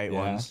 was all right Yeah.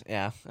 ones.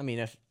 Yeah. I mean,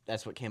 if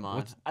that's what came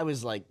on. I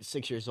was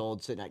 6 years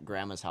old sitting at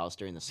grandma's house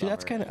during the See, summer.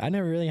 that's kind of. I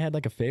never really had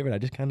a favorite. I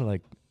just kind of I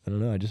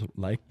don't know. I just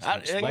like.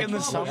 In the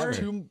summer.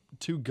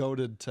 Too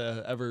goated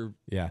to ever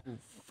Yeah.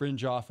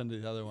 fringe off into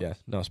the other ones. Yeah.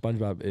 No,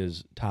 SpongeBob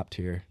is top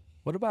tier.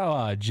 What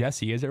about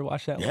Jessie? You guys ever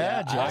watch that one?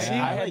 Yeah, Jessie.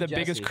 I had like the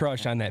biggest Jessie.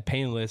 crush on that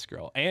painless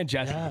girl and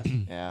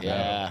Jessie. Yeah.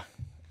 Yeah.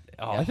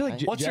 Oh, I feel like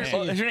What's your?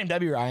 Is your name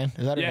Debbie Ryan?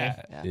 Is that her name?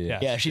 yeah.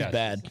 Yeah, she's Yes.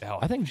 bad. Oh,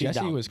 I think She's Jesse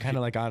down. was kind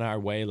of on our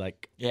way,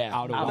 Yeah.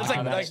 out of That's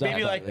watching that stuff,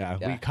 maybe but yeah,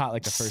 we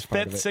caught the first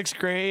part of 5th, it. 6th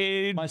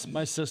grade.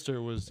 My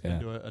sister was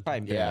into it.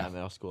 Probably Yeah.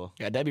 middle school.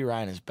 Yeah, Debbie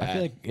Ryan is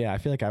bad. I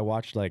feel like I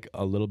watched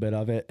a little bit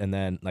of it, and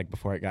then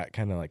before it got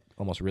kind of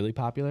almost really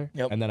popular,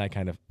 Yep. and then I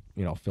kind of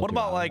filtered What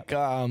about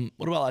out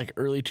of it.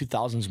 early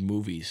 2000s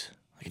movies?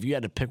 If you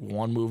had to pick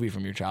one movie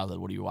from your childhood,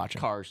 what are you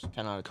watching? Cars.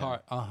 10 out of 10.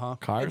 Uh-huh. And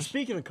Cars.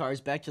 speaking of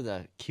cars, back to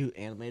the cute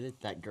animated,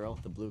 that girl,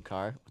 the blue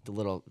car with the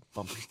little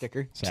bumper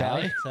sticker.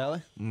 Sally.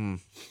 Sally?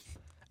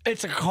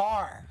 It's a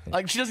car.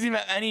 She doesn't even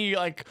have any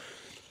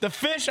The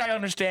fish I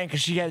understand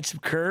because she had some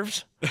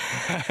curves.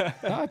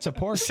 No, it's a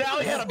Porsche.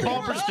 Sally had a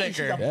bumper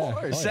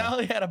sticker.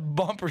 Sally had a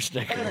bumper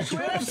sticker. And a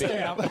tramp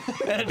stamp.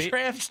 And a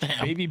tramp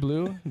stamp. Baby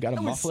blue. Got a I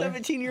was muffler.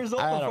 17 years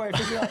old before I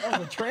figured out that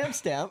was a tramp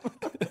stamp.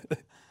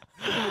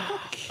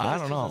 I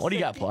don't know. What do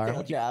you got, Plar?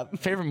 Good job.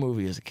 Favorite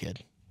movie as a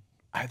kid?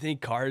 I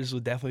think Cars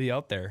would definitely be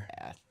up there.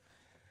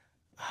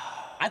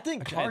 I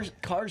think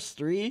Cars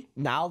 3,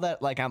 now that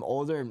I'm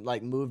older and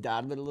moved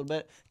out of it a little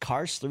bit,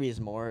 Cars 3 is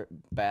more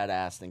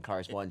badass than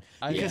Cars 1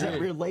 because it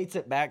relates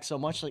it back so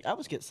much. I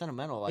was getting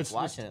sentimental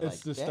watching it.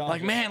 It's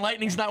Like, man,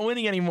 Lightning's not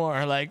winning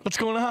anymore. What's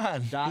going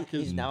on? Doc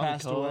He's is now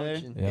passed a coach. away.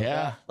 and-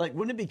 Yeah.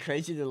 wouldn't it be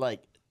crazy to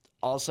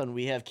all of a sudden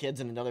we have kids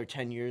in another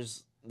 10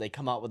 years, they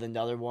come out with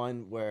another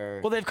one where...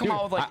 Well, they've come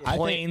out with I think-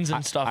 planes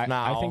and stuff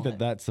now. I think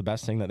that's the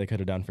best thing that they could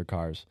have done for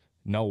Cars.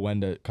 Know when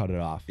to cut it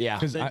off. Yeah.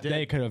 because They did.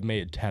 they could have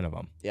made 10 of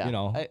them. Yeah,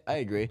 I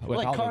agree. with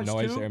all the Cars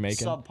noise 2, they're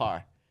making.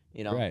 subpar.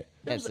 Right.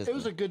 It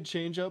was a good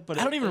change up, but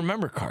I don't even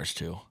remember Cars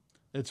 2.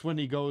 it's when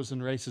he goes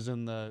and races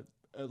in the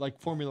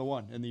Formula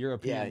One in the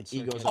European. Yeah, he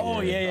circuit. goes Oh,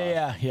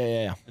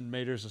 yeah. And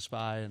Mater's a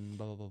spy and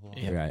blah blah blah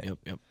blah. Right. Yep.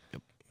 Got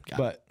it.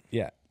 But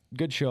yeah,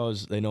 good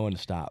shows. They know when to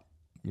stop.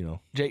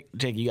 Jake,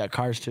 you got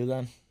Cars 2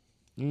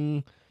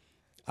 then?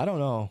 I don't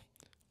know.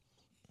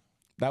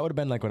 That would have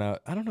been when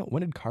I don't know, when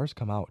did Cars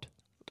come out?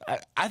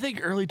 I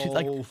think early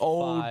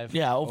 05.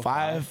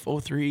 05,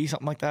 03,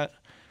 something like that.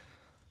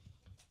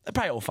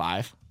 Probably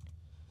 05.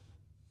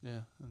 Yeah.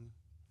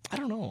 I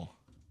don't know.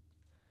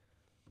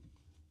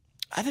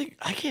 I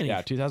can't Yeah,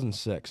 even.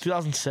 2006.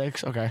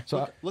 2006. Okay.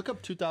 So Look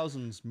up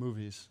 2000s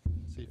movies.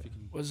 See if you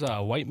can. Was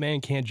White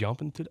Man Can't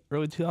Jump in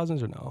early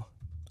 2000s or no?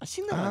 I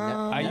seen that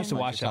on I used to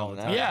watch that all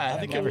the time. Yeah, I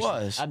think it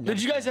was.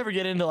 Did you guys ever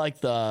get into like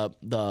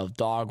the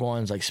dog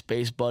ones, like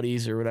Space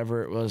Buddies or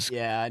whatever it was?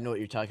 Yeah, I know what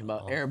you're talking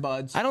about.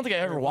 Airbuds. I don't think I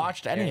ever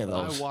watched any of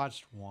those. I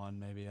watched one,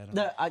 maybe. I don't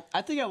know.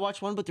 I think I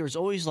watched one, but there was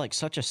always like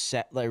such a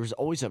sad. Like, there was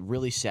always a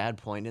really sad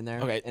point in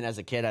there. Okay. And as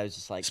a kid, I was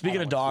just like.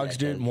 Speaking of dogs,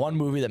 dude, one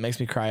movie that makes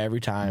me cry every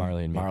time.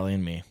 Marley and Me. Marley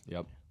and Me.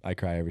 Yep. I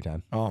cry every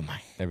time. Oh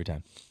my. Every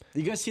time.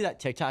 You guys see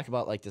that TikTok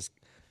about like this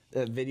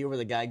video where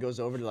the guy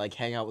goes over to like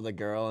hang out with a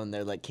girl and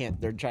they're like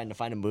they're trying to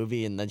find a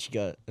movie and then she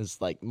goes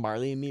it's like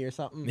Marley and Me or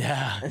something.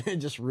 Yeah. And it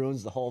just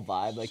ruins the whole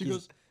vibe. Like She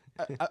goes,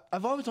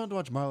 I've always wanted to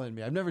watch Marley and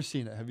Me. I've never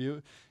seen it. Have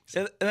you?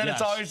 And then Yes.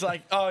 it's always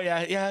like, oh yeah,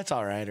 it's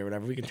all right or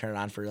whatever. We can turn it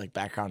on for like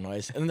background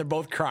noise. And then they're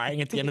both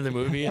crying at the end of the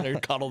movie and they're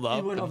cuddled You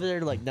up. went over there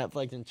to like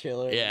Netflix and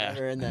chill or Yeah.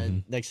 whatever, and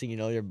then next thing you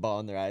know, you're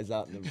bawling their eyes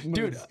out. And the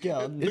Dude, mood's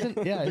gone. Isn't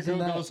The isn't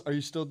girl that? goes, "Are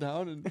you still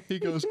down?" And he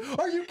goes,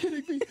 "Are you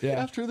kidding me?"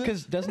 Yeah. After this,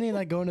 Because doesn't he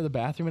like go into the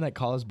bathroom and like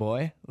call his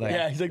boy? Like,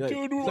 Yeah, he's like,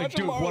 dude, we're he's like, watching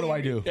dude, what do Marley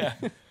I do? Yeah.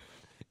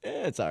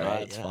 It's all right.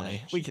 that's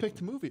funny. We she picked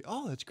the movie.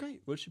 Oh, that's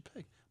great. What'd she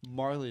pick?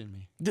 Marley and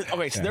Me.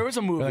 Okay, so Yeah. there was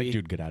a We're movie like,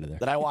 dude, get out of there.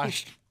 that I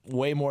watched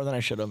way more than I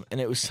should have. And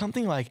it was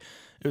something like,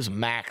 it was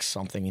Max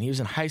something. And he was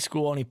in high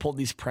school and he pulled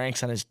these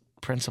pranks on his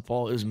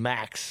principal. It was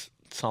Max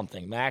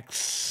something.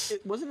 Max.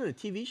 Wasn't it a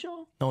TV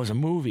show? No, it was a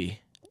movie.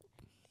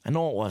 I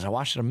know it was. I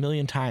watched it a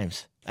million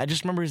times. I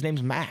just remember his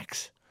name's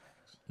Max.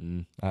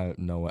 I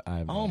know what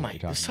I. Oh my!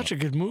 It was such a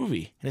good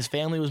movie. And his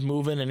family was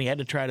moving, and he had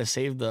to try to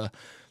save the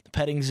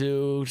petting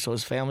zoo so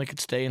his family could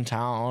stay in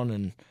town.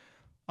 And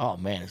oh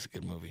man, it's a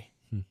good movie.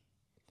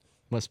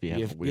 Must be.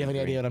 You have any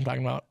idea what I'm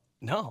talking about?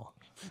 No.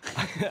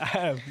 I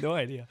have no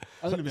idea.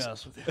 I'm gonna be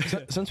honest with you.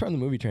 Since we're on the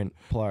movie train,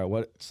 Pullara,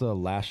 what's the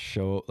last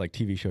show, like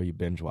TV show, you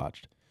binge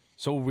watched?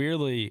 So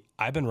weirdly,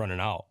 I've been running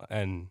out,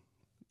 and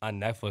on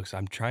Netflix,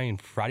 I'm trying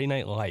Friday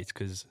Night Lights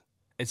because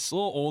it's a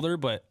little older,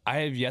 but I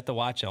have yet to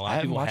watch it. A lot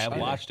of people have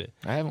watched it.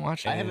 I haven't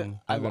watched it. I haven't.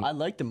 I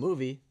like the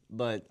movie,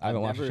 but I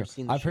haven't watched never the show.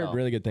 seen the I've show. heard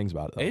really good things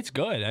about it. Though. It's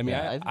good. I mean,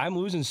 Yeah, I'm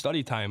losing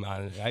study time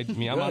on it. I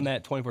mean, I'm on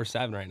that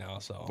 24/7 right now.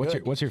 So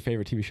What's your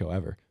favorite TV show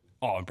ever?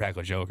 oh,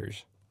 Impractical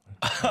Jokers.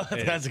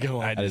 That's a good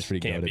one. I That is just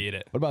pretty can't goated. beat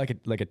it. What about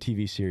like a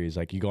TV series?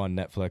 Like you go on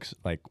Netflix,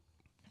 like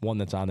one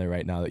that's on there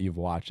right now that you've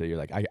watched that you're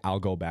like, I'll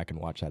go back and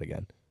watch that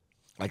again.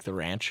 Like The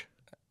Ranch.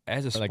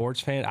 As a sports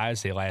fan, I would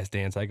say Last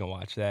Dance. I can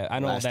watch that. I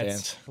know Last that's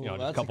Dance. you know Well,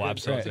 just a that's couple a good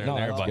episodes choice. there No,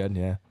 and there, that's but good.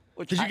 Yeah.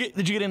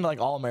 Did you get into like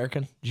All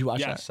American? Did you watch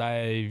yes, that?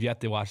 I've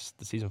yet to watch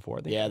the season 4.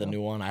 I think. Yeah, the new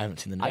one. I haven't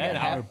seen the new I one.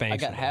 got, Outer Banks I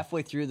got one.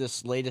 halfway through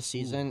this latest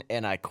season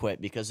and I quit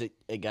because it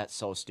got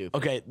so stupid.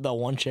 Okay, the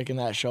one chick in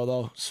that show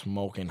though,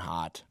 smoking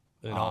hot.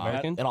 An All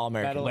American. An All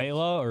American.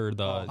 Layla or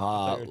the I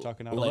thought you were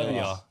talking out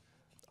Olivia.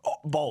 Oh,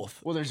 both.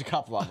 Well, there's a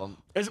couple of them.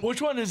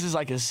 Which one is his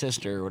like his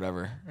sister or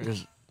whatever? Or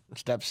his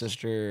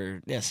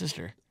stepsister? Yeah,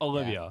 sister.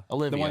 Olivia.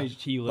 Olivia. The one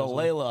he The lives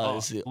with. Layla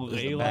is the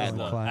Layla bad is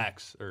the one.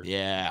 ex. Or,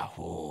 Yeah.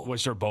 Ooh.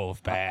 which are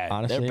both bad.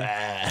 Honestly, They're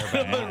bad.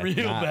 They're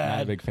real not a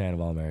bad. big fan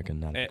of All American.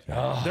 Not a big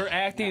fan. Their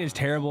acting is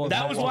terrible.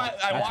 That was why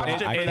I That's watched why it I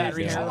for that can't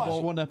do it. I reason.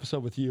 watched one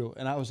episode with you,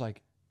 and I was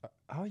like,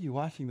 "How are you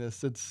watching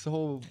this? It's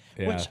so."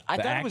 Yeah, Which I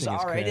the thought it was acting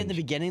is all right in the cringe.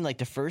 beginning, like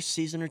the first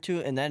season or two,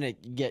 and then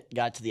it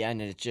got to the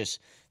end, and it just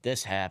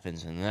this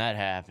happens and that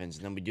happens,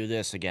 and then we do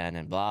this again,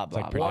 and blah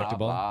blah like blah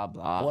predictable. blah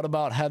blah. What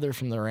about Heather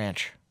from The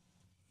Ranch?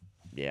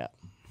 Yeah,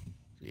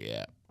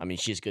 Yeah. I mean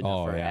she's good enough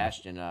Oh, for yeah.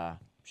 Ashton.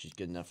 She's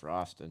good enough for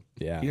Austin.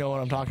 Yeah. You know what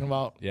I'm talking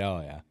about? Yeah.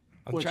 Oh yeah.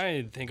 I'm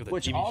trying to think of the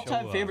Which TV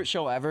all-time show. favorite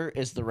show ever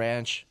is The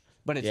Ranch,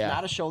 but it's Yeah.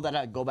 not a show that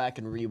I'd go back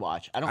and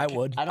rewatch. I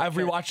would. I've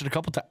rewatched it a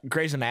couple times.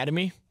 Grey's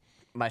Anatomy.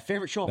 My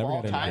favorite show of Never all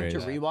got into time to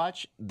Grey's.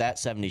 rewatch, That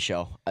 70s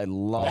Show. I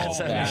love That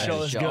 70s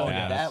show is good.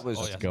 Yeah, That was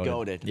goated.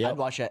 goated. Yep. I'd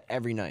watch that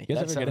every night. You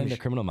guys That's ever get 70s. into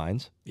Criminal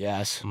Minds?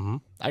 Yes.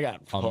 I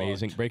got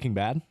Amazing. hooked. Breaking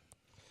Bad.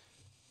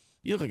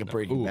 You look like a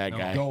Breaking Bad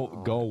guy.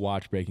 Go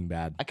watch Breaking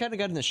Bad. I kind of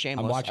got into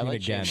Shameless. I'm watching I it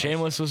like again.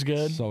 Shameless was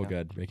good. So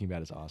good. Breaking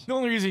Bad is awesome. The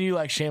only reason you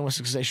like Shameless is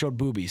because they showed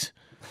boobies.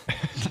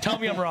 Tell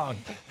me I'm wrong.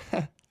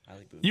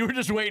 You were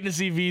just waiting to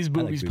see V's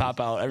boobies pop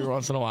out every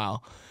once in a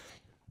while.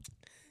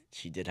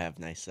 She did have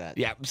nice sets.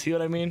 Yeah, see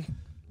what I mean?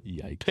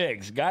 Yikes.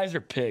 Pigs. Guys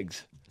are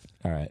pigs.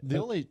 All right. The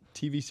only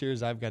TV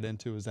series I've got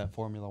into is that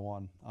Formula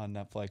One on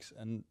Netflix,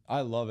 and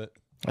I love it.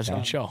 That's a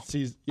good show.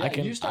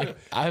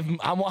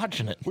 I'm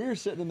watching it. We were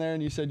sitting in there,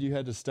 and you said you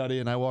had to study,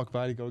 and I walk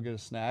by to go get a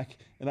snack,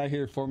 and I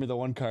hear Formula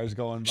One cars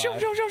going by.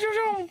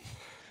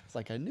 It's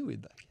like I knew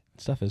he'd like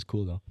it. Stuff is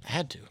cool though.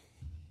 Had to.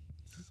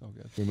 So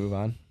good. We move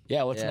on.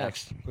 Yeah, what's Yeah.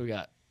 next? What we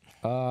got?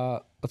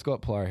 Let's go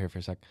up Pullara here for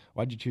a sec.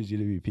 Why'd you choose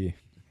UWP?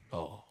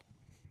 Oh.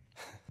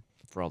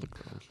 For all the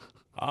girls.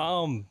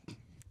 I mean,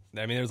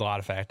 there's a lot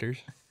of factors.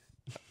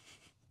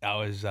 I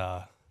was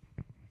a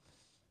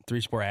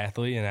 3-sport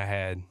athlete, and I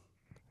had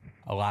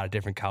a lot of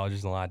different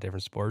colleges and a lot of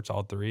different sports,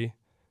 all three.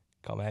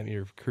 Come at me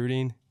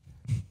recruiting.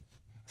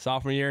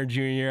 Sophomore year and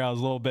junior year, I was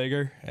a little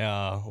bigger,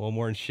 a little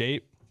more in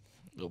shape.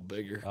 A little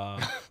bigger. A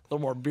little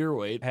more beer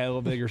weight. Had a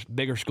little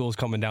bigger schools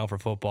coming down for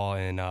football,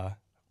 and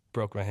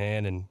broke my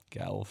hand and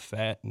got a little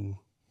fat, and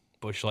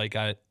Bush Light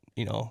got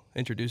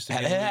introduced to me.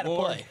 It had to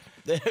more. play.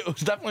 It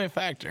was definitely a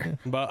factor.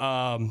 But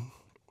I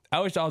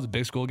always thought I was a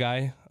big school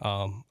guy,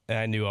 and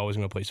I knew I was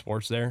going to play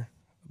sports there.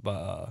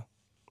 But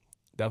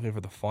definitely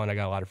for the fun, I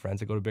got a lot of friends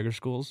that go to bigger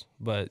schools.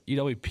 But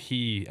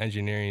UWP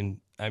engineering,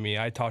 I mean,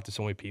 I talked to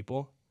so many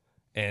people,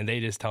 and they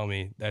just tell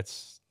me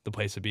that's the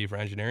place to be for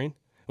engineering,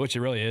 which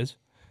it really is.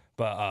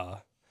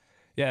 But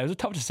yeah, it was a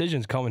tough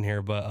decision coming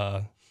here,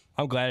 but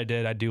I'm glad I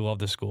did. I do love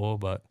the school,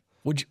 but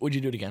Would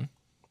you do it again?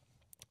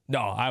 no,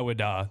 I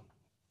would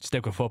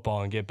stick with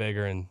football and get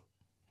bigger and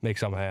make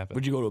something happen.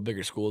 Would you go to a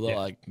bigger school though, Yeah.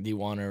 like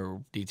D1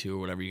 or D2 or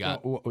whatever you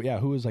got? Yeah,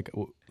 who was like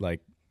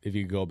if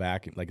you go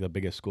back, like the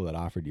biggest school that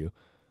offered you?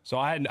 So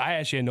I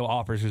actually had no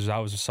offers because I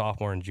was a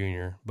sophomore and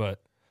junior, but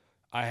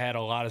I had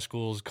a lot of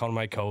schools come to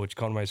my coach,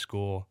 come to my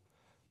school,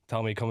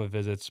 tell me come to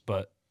visits,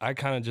 but I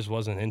kind of just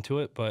wasn't into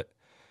it. But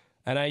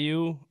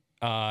NIU,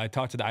 I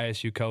talked to the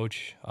ISU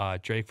coach,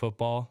 Drake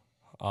football,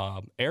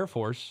 Air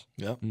Force.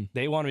 Yep.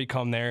 They wanted me to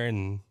come there,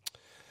 and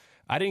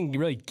I didn't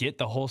really get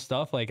the whole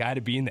stuff. Like I had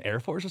to be in the Air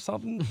Force or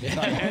something.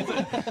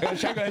 Like,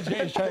 Chuck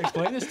James trying to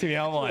explain this to me.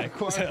 I'm like,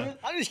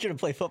 I'm just gonna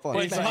play football.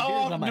 Wait, so how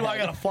often do I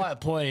gotta fly a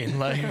plane?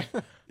 Like,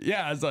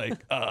 yeah, I was like,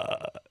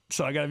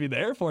 so I got to be in the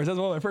Air Force. That's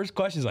one of my first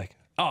questions. Like,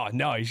 oh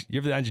no,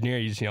 you're the engineer.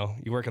 You just,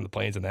 you work on the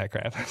planes and that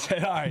crap. I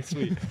said, all right,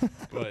 sweet.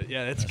 But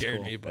yeah, that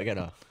scared me. But I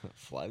gotta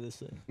fly this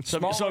thing. so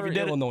if you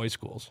did Illinois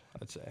schools,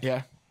 I'd say.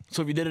 yeah.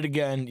 So if you did it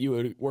again, you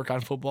would work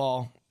on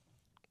football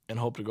and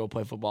hope to go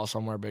play football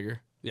somewhere bigger.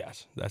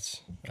 Yes,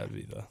 that'd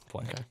be the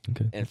plan. Okay.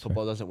 Okay. And if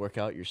football doesn't work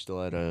out, you're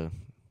still at a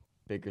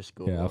bigger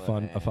school. Yeah,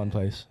 a fun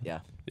place. Yeah.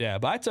 Yeah,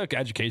 but I took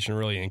education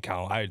really in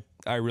count.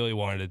 I really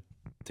wanted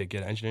to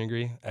get an engineering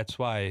degree. That's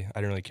why I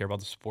didn't really care about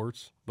the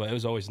sports. But it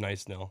was always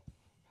nice to know.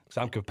 Because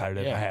I'm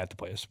competitive. Yeah. I had to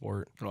play a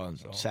sport. Well,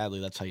 sadly,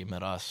 that's how you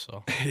met us.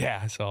 So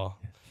Yeah, so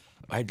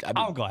I'm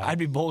glad. I'd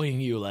be bullying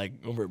you like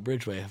over at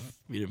Bridgeway if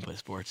you didn't play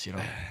sports. Look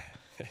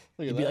at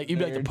You'd be that like the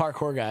nerd.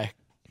 parkour guy.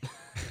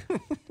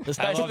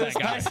 I love that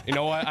guy. You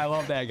know what? I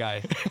love that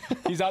guy.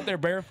 He's out there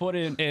barefoot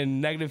in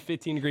negative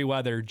 15-degree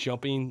weather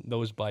jumping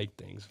those bike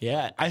things.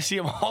 Yeah, I see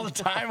him all the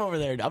time over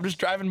there. I'm just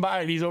driving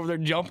by and he's over there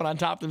jumping on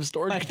top of the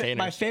storage containers.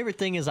 My favorite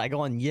thing is I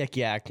go on Yik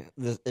Yak.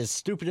 As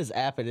stupid as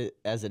app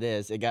as it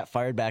is, it got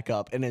fired back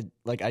up, and it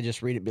I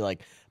just read it be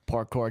like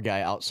parkour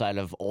guy outside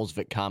of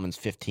Olsvik Commons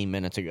 15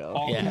 minutes ago.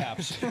 All Yeah.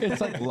 caps. It's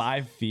like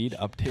live feed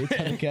updates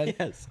on the kid.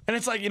 Yes. And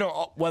it's like,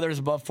 weather's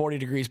above 40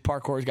 degrees,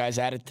 parkour guys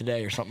at it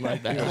today or something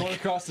like that. Going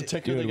across the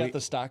ticker, they got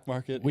the stock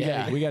market. We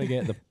Yeah. gotta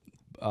get the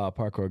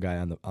parkour guy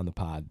on the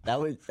pod. That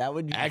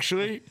would be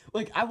Actually,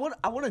 I want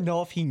to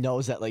know if he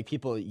knows that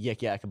people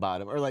Yik Yak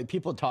about him or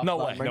people talk no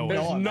about way. him.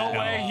 There's no that.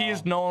 way he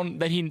is known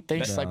that he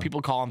thinks like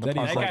people call him the That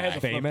he's That parkour guy like has guy. a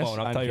flip famous phone.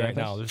 I'll on tell you right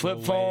campus? now. There's Flip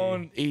no way.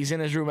 phone. He's in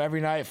his room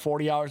every night,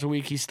 40 hours a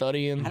week. He's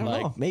studying. I don't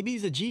know. Maybe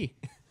he's a G.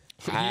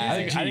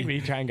 I think we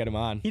try and get him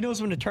on. He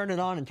knows when to turn it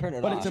on and turn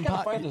it But off. it's You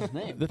gotta impossible. find his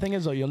name. The thing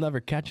is, though, you'll never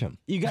catch him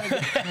You gotta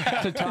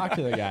get to talk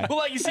to the guy. Well,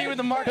 like you see with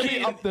the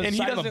marquee, Up the and he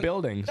side of a doesn't.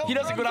 building. He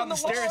doesn't go down the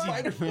stairs.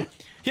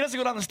 He doesn't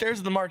go down the stairs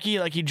of the marquee.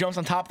 Like he jumps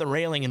on top of the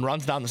railing and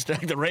runs down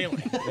the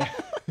railing.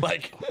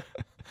 Like,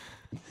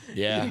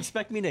 You yeah.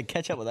 expect me to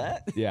catch up with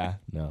that? Yeah,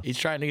 no. He's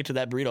trying to get to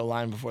that burrito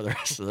line before the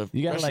rest of the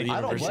You gotta, rest of like- the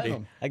I don't blame university.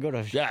 him. I go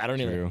to Yeah, I don't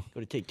either. True. go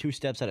to take 2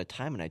 steps at a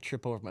time and I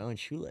trip over my own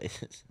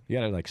shoelaces. You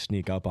gotta like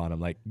sneak up on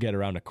him, like get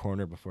around a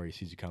corner before he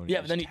sees you coming. Yeah,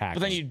 and but then just you, tackle but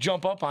then him. you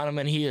jump up on him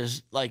and he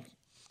is like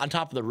on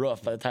top of the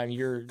roof by the time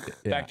you're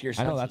Yeah. back to your I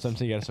senses. know that's what I'm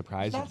saying. You gotta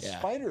surprise him. Not Yeah.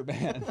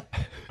 Spider-Man.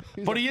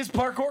 But he is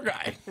parkour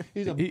guy.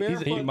 He's a He-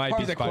 barefoot he might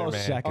be He's a close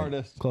Spider-Man. second.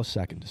 artist. Close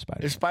second to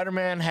Spider. If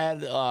Spider-Man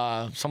had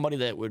somebody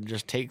that would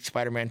just take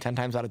Spider-Man 10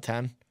 times out of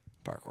 10,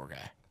 parkour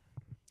guy.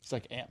 It's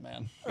like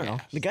Ant-Man. I don't know.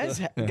 The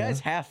guy's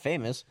half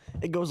famous.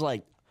 It goes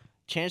like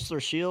Chancellor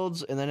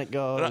Shields, and then it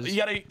goes You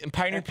gotta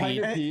Pioneer Pete.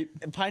 Pioneer Pete.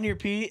 and Pioneer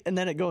Pete, and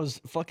then it goes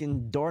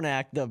fucking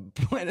Dornack, the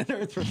Planet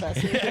Earth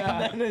professor,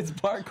 and then it's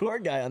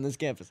parkour guy on this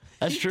campus.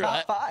 That's He's true.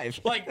 Top 5.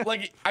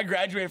 Like I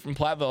graduated from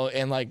Platteville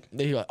and like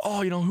they like,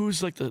 oh,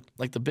 who's like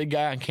the big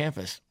guy on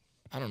campus?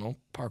 I don't know,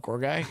 parkour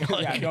guy.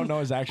 Like, Yeah, I don't know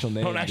his actual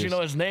name. don't actually Just-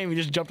 know his name. He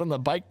just jumped on the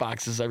bike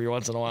boxes every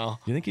once in a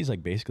while. You think he's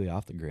like basically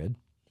off the grid,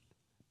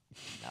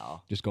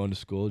 No. just going to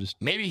school? Just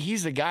Maybe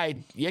he's the guy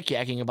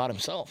yik-yakking about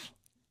himself.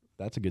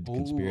 that's a good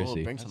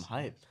conspiracy. Bring some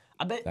hype.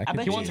 I bet. That I could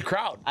bet be. He wants a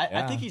crowd. I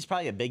Yeah. think he's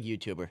probably a big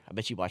YouTuber. I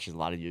bet he watches a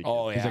lot of YouTube.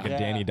 Oh yeah. He's like a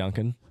Danny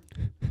Duncan.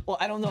 Well,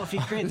 I don't know if he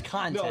creates No,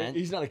 content.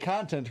 he's not a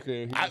content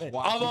creator. He just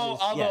watches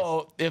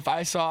Although, if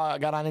I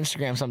got on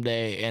Instagram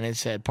someday and it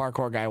said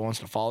parkour guy wants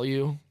to follow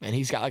you, and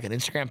he's got like an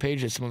Instagram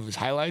page with some of his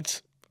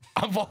highlights,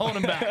 I'm following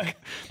him back.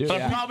 Dude, But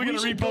yeah. I'm probably We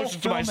gonna should go repost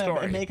it to my film him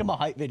story. and make him a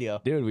hype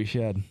video. Dude, we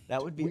should.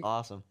 That would be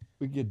awesome.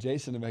 We could get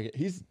Jason to make it.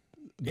 He's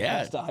the Yeah.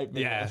 best to hype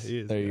Yeah, videos. he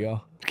is. There you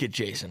go. Get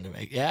Jason to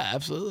make. Yeah,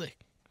 absolutely.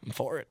 I'm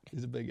for it.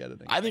 He's a big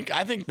editing. I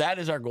think that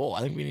is our goal. I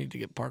think we need to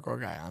get parkour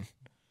guy on.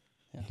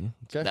 Okay.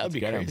 That would be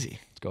Get him. crazy.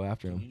 Let's go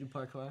after him. do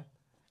parkour?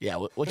 Yeah.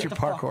 What's your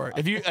parkour?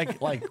 If you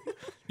like,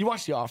 you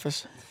watch The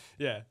Office.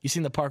 Yeah. You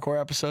seen the parkour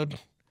episode?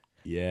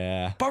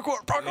 Yeah. Parkour,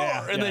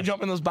 Yeah, and they yeah.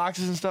 jump in those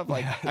boxes and stuff.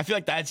 Like, I feel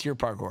like that's your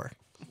parkour.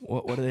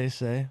 what do they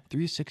say?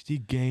 360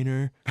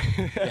 gainer.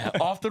 Yeah,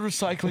 off the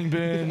recycling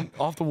bin,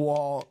 off the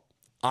wall,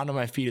 onto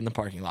my feet in the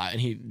parking lot,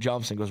 and he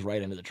jumps and goes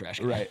right into the trash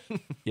can. Right.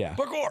 Yeah.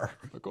 Parkour.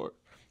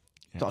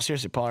 Yeah. So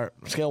seriously, Paul,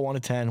 scale 1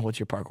 to 10, what's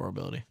your parkour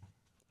ability?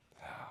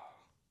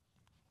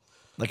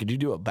 Like, could you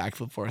do a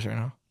backflip for us right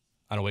now?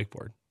 On a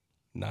wakeboard,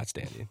 not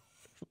standing.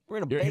 We're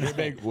in a You're a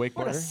big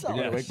wakeboarder. You're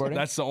good at wakeboarding.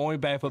 That's the only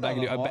backflip I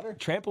can do. water?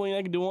 Trampoline,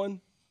 I can do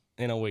one,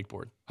 and a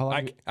wakeboard. How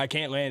long I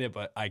can't land it,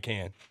 but I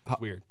can.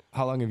 It's weird.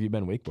 How long have you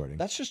been wakeboarding?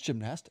 That's just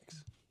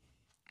gymnastics.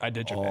 I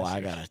did Oh, gymnastics.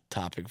 I got a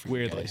topic for you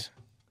Weirdly, guys.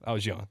 I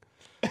was young.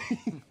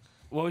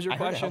 What was your I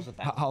heard it question? helps with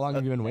that. How long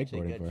have you been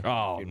Actually wakeboarding good. for?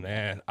 Oh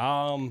man,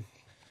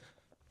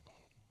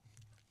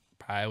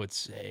 I would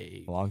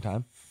say A long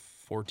time.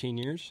 14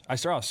 years. I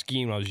started off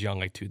skiing when I was young,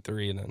 like 2,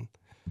 3, and then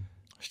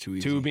It's too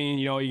easy. tubing.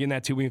 You get in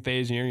that tubing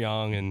phase and you're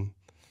young, and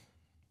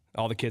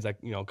all the kids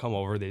come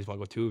over, they just want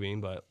to go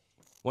tubing. But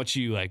once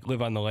you like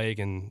live on the lake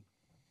and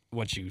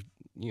once you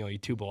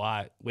tube a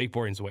lot,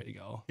 wakeboarding's the way to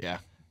go. Yeah.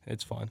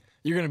 It's fun.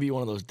 You're going to be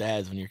one of those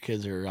dads when your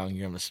kids are around,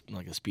 you're having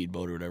like a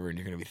speedboat or whatever, and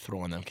you're going to be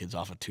throwing them kids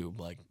off a tube.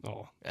 Like,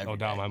 Oh, Every no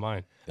doubt in day. my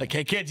mind. like,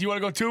 hey, kids, you want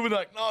to go tubing? They're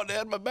like, no,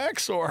 Dad, my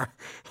back's sore.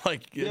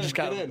 Like, you just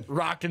got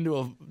rocked into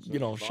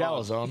a,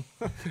 shallow zone.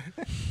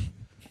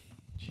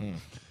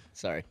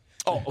 Sorry.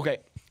 Oh, okay.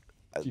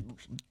 I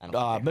don't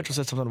care. Mitchell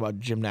said something about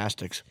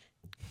gymnastics.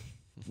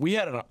 We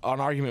had an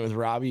argument with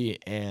Robbie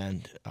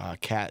and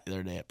Kat the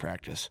other day at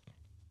practice.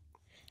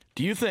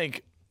 Do you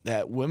think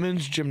that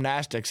women's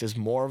gymnastics is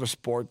more of a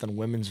sport than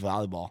women's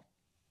volleyball?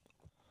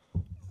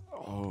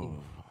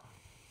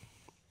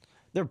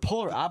 They're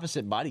polar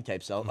opposite body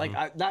types, though. Like,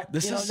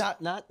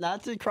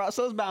 not to cross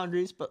those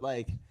boundaries, but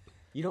like,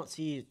 you don't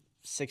see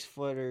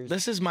 6-footers.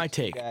 This is my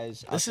take.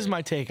 guys This out is there.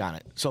 my take on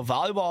it. So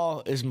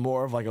volleyball is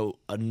more of like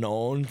a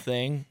known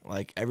thing.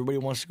 Like everybody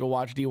wants to go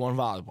watch D1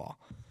 volleyball.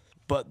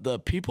 But the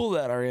people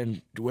that are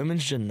in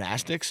women's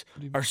gymnastics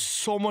are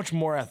so much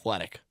more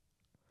athletic.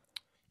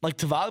 Like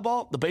to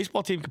volleyball, the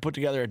baseball team could put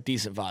together a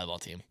decent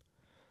volleyball team.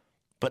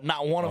 But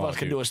not one of us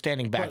can do a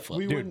standing But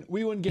backflip.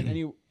 we wouldn't get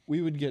any.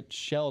 We would get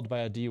shelled by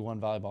a D1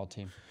 volleyball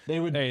team. They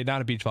would. Hey,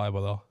 not a beach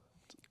volleyball though.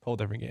 Whole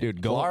different game.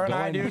 Dude, Pullara and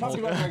I, in- dude.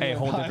 Hey,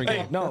 whole different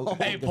game. No.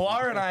 Hey,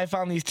 Pullara and I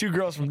found these 2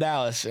 girls from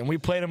Dallas, and we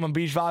played them on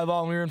beach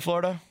volleyball when we were in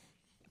Florida.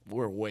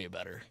 We're way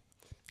better.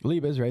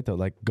 Lieb is right though.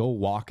 Like, go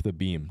walk the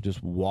beam.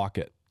 Just walk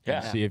it.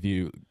 And Yeah. see if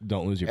you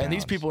don't lose your And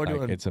balance. these people are Like,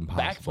 doing it's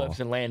impossible. backflips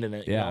and landing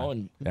it. Yeah.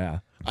 And Yeah.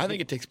 I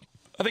think it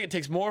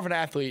takes more of an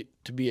athlete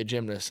to be a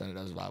gymnast than it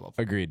does a volleyball.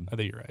 Agreed. I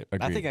think you're right.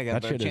 Agreed. I think I got a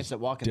That better shit chance is at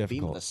walking the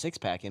beam with a difficult.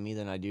 6-pack in me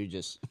than I do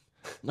just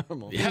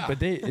normal. Yeah.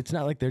 But it's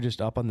not like they're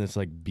just up on this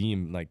like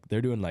beam. Like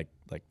they're doing like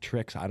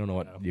tricks. I don't know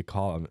what you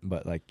call them,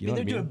 but like you know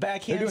they're what I mean. doing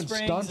backhand They're doing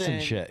springs stunts and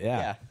and- shit.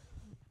 Yeah.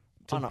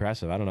 It's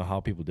impressive. I don't know how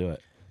people do it.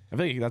 I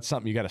feel like that's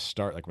something you got to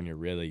start like when you're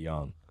really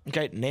young.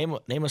 Okay, name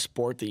a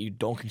sport that you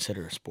don't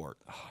consider a sport.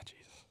 Oh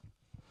Jesus.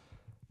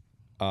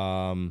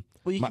 Well,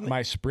 you can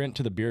My sprint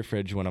to the beer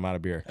fridge when I'm out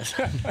of beer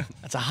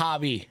That's a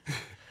hobby.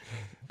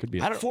 could be.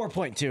 I don't.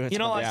 4.2. You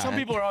know, like yeah. some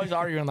people are always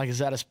arguing like, is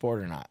that a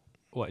sport or not?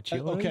 What?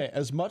 Cheerleading? Okay,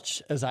 as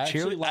much as I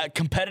actually like,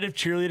 Competitive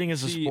cheerleading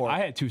is a See, sport. I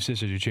had 2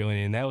 sisters who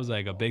cheerleading, and that was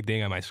like a big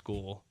thing at my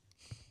school.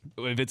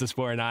 If it's a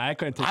sport or not, I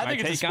couldn't take I my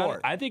think it's a take on it.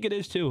 sport. I think it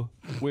is too.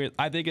 Weird.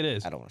 I think it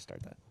is. I don't want to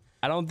start that.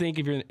 I don't think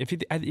if you're in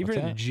the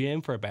that?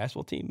 gym for a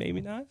basketball team,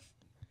 maybe not.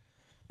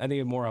 I think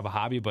it's more of a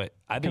hobby, but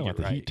I Kind think of you're want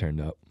the right. heat turned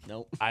up.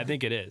 Nope. I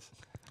think it is.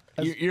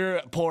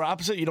 You're polar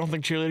opposite. You don't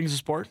think cheerleading is a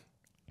sport?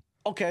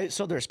 Okay,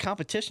 so there's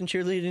competition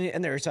cheerleading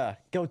and there's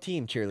go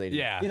team cheerleading.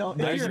 Yeah, you know,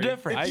 there's if a you're-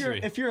 difference. If I you're,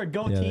 agree. if you're a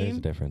go Yeah, there's a team,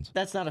 difference.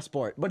 that's not a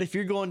sport. But if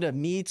you're going to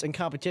meets and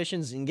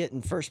competitions and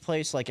getting first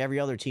place like every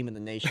other team in the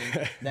nation,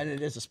 then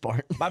it is a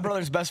sport. My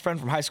brother's best friend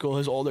from high school,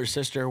 his older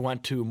sister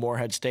went to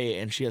Morehead State,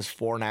 and she has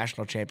 4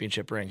 national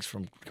championship rings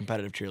from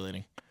competitive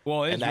cheerleading.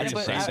 Well, it's And that's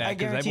weird to just say crazy. that I 'cause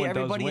guarantee everyone does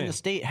everybody in win. the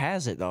state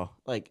has it though.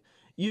 Like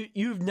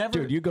you've never.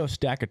 Dude, you go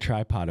stack a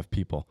tripod of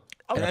people.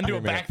 And then do a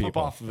Under backflip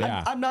people. off of it.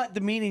 Yeah. I'm not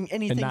demeaning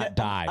anything. not that,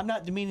 die. I'm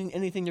not demeaning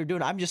anything they're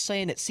doing. I'm just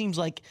saying it seems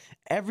like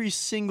every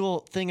single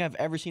thing I've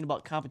ever seen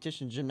about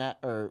competition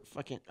or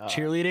fucking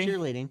Cheerleading?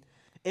 cheerleading,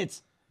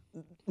 it's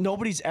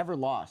nobody's ever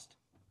lost.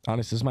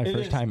 Honest, this is my first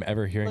is. time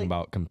ever hearing Like-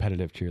 about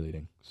competitive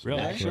cheerleading.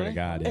 Really? I swear to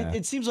God, yeah.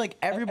 It seems like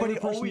everybody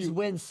person always you-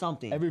 wins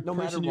something. every no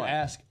matter person you what.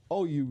 ask,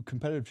 "Oh, you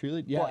competitive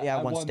cheerlead?" Yeah, Well, yeah,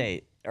 I one won.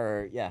 state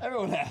or yeah.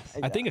 Everyone asks.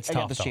 I think it's I got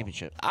tough. this though.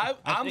 championship. I'm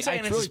think- saying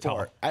it's it's a really tough.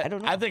 sport. I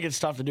don't know. I think it's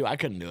tough to do. I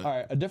couldn't do it. All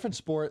right, a different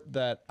sport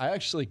that I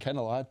actually kind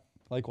of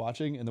like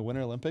watching in the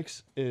Winter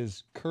Olympics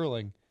is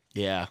curling.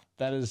 Yeah.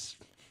 That is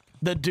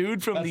The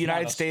dude from That's the not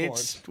United a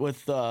States sport.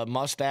 with the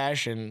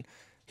mustache, and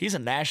he's a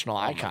national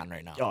icon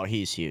right now. Oh,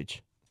 he's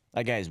huge.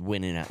 That guy's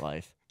winning at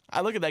life. I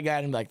look at that guy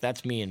and I'm like,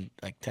 that's me in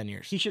like 10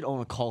 years. He should own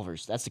a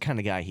Culver's. That's the kind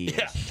of guy he is.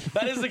 Yeah,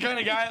 that is the kind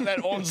of guy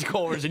that owns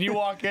Culver's, and you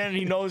walk in and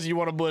he knows you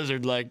want a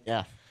Blizzard, like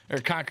Yeah. or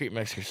concrete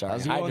mixer. Sorry,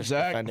 How's it I going, just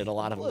Zach? offended a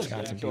lot of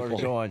Wisconsin George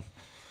people. going.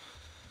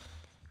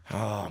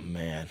 Oh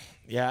man,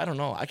 yeah, I don't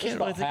know. I There's can't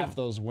really about think half of.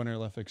 those Winter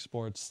Olympic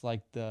sports,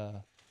 like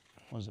the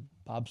what was it,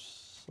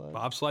 bobsled?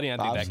 Bobsledding,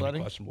 I think that can Bobsledding? be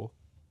questionable.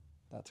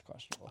 That's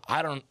questionable.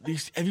 I don't.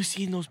 Have you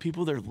seen those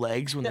people? Their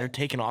legs when they're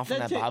taking off in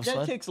that bobsled.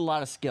 That takes a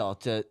lot of skill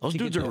to. Those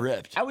dudes are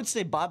ripped. I would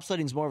say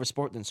bobsledding is more of a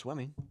sport than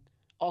swimming.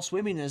 All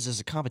swimming is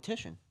a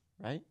competition,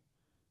 right?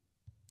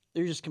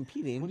 They're just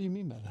competing. What do you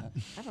mean by that?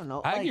 I don't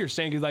know. I think you're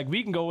saying because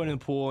we can go in the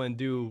pool and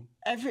do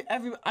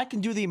I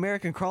can do the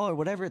American crawl or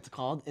whatever it's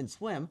called and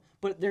swim,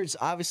 but there's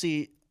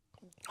obviously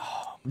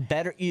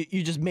better.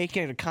 You just make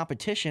it a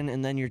competition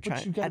and then you're trying.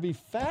 But you gotta be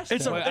fast.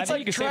 It's I think like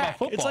you can say about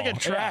track. It's like a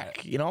football.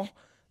 track. You know,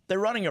 they're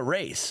running a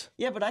race,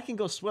 Yeah, but I can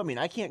go swimming.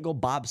 I can't go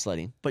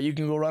bobsledding. but you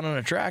can go run on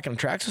a track, and a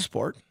track's a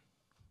sport.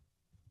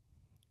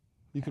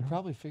 You could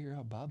probably figure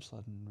out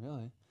bobsledding,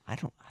 really. I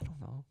don't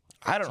know.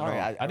 I don't know.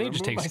 I think it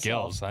just takes myself.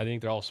 skills. I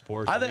think they're all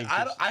sports. I think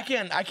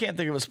I can't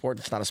think of a sport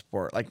that's not a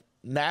sport. Like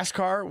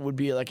NASCAR would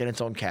be like in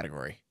its own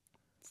category.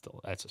 still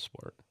that's a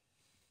sport.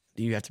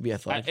 Do you have to be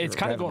athletic? It's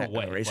kind of going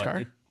away. A race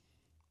car.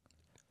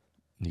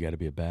 You got to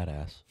be a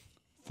badass.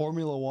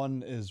 Formula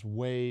One is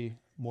way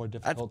more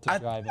difficult to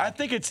drive. I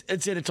think it's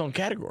in its own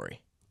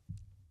category.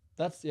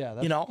 That's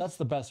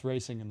the best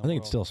racing in the world. I think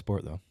it's still a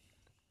sport though.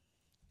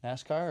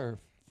 NASCAR or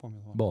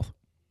Formula One. Both.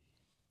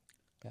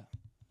 Yeah.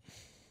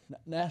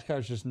 NASCAR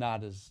is just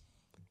not as.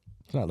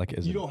 It's not like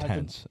as You don't have to-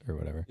 intense or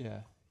whatever. Yeah.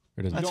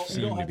 It doesn't You don't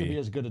seem have to be be.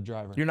 as good a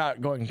driver. You're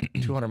not going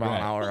 200 mile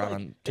an hour Like,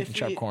 on taking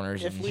sharp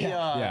corners. If and- we,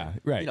 Yeah,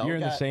 right. You're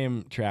in the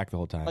same track the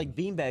whole time. like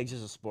beanbags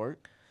is a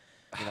sport,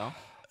 you know.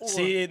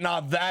 See,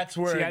 now that's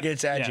where it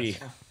gets edgy.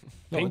 Yes.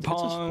 Ping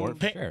pong, Sure.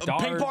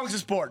 Ping pong's a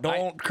sport.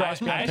 Don't cross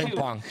me on ping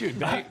pong. Dude,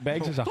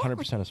 Bags is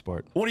 100% a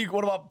sport.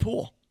 What about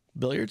pool?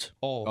 Billiards?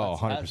 Oh,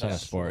 that's 100% a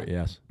sport.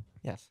 Yes.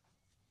 Yes.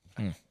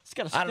 It's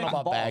got a I don't know stick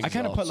about ball. bags. I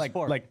kind of put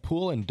Sport. like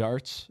pool and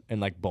darts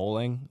and like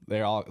bowling.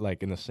 They're all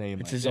like in the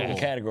same. It's like, its own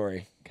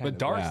category. kind but of-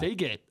 darts, yeah. they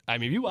get. I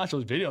mean, if you watch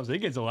those videos, they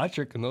get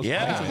electric in those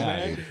Yeah. places,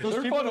 man. Those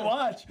They're people fun to that-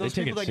 watch. Those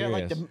They take people it that get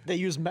like serious. they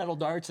use metal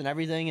darts and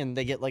everything, and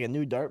they get like a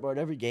new dartboard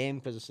every game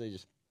because they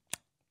just.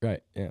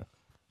 Right. Yeah.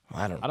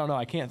 I don't I don't know.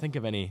 I can't think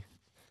of any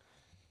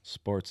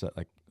sports that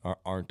like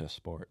aren't a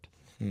sport.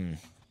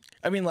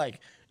 I mean, like,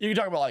 you can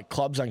talk about like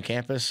clubs on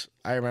campus.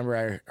 I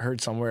remember I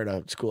heard somewhere at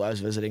a school I was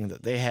visiting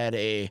that they had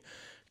a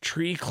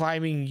tree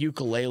climbing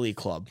ukulele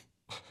club.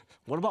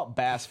 What about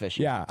bass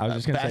fishing? Yeah, I was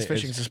just gonna bass say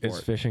fishing's a sport.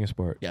 Is fishing a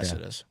sport? Yes, Yeah,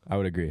 it is. I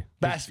would agree.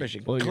 Bass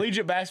fishing. Well, you're-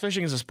 Collegiate bass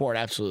fishing is a sport,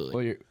 absolutely.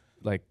 Well, you're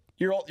like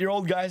Your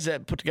old guys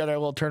that put together a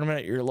little tournament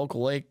at your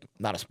local lake,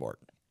 not a sport.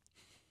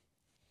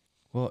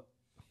 well,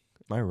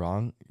 am I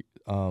wrong?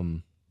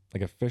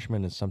 Like a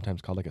fisherman is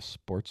sometimes called like a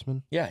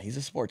sportsman. Yeah, he's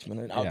a sportsman,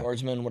 an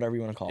outdoorsman, whatever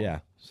you want to call him. Yeah,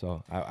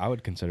 so I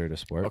would consider it a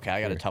sport. Okay, I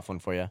got a Sure. tough one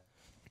for you.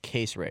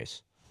 Case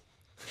race.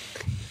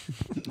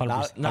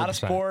 100%. Not a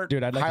sport.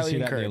 Dude, I'd like to highly see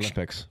that in the encouraged.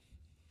 Olympics.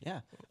 Yeah.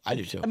 I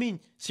do too. I mean,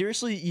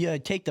 seriously, you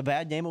take the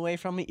bad name away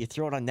from it, you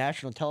throw it on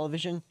national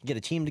television, get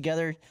a team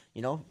together,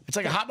 you know. It's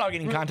like a hot dog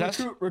eating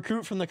contest.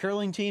 Recruit from the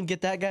curling team,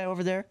 get that guy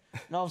over there,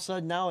 and all of a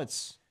sudden now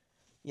it's,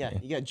 you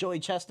got Joey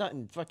Chestnut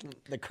and fucking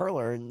the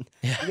curler, and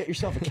you get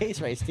yourself a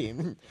case race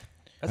team.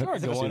 That's where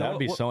I'm Honestly, going. that would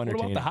be so What about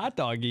entertaining. the hot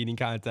dog eating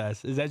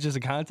contest? Is that just a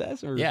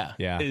contest? Or Yeah,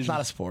 Yeah. It's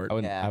not a sport. I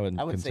wouldn't. Yeah, I wouldn't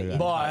I would say consider eat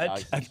that. hot But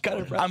dogs. That's kind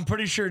of I'm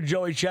pretty sure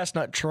Joey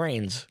Chestnut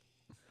trains.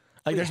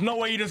 Like, there's no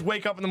way you just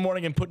wake up in the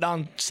morning and put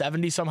down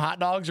 70 some hot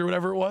dogs or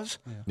whatever it was.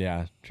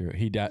 Yeah, true.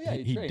 He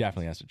he he trains.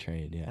 definitely has to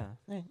train.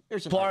 Yeah.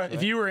 There's an Pullara, art to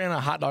if it. you were in a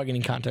hot dog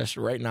eating contest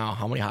right now,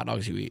 how many hot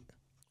dogs you eat?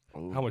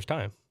 How much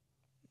time?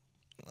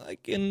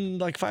 Like in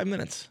like 5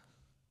 minutes.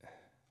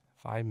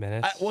 5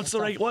 minutes.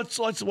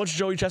 What's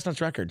Joey Chestnut's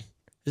record?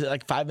 Is it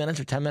like 5 minutes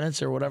or 10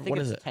 minutes or I whatever? think What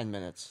it's is it? 10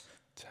 minutes.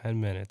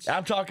 10 minutes.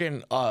 I'm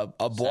talking a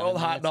boiled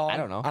hot minutes? dog I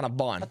don't know. on a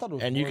bun, I thought it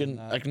was and you more can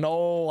than that. like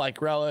no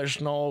like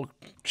relish, no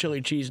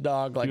chili cheese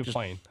dog, like You're just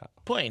playing.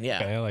 plain. Yeah,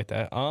 Okay, I like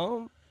that. If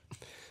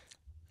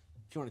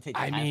you want to take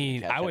the I time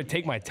mean, to catch I up, would you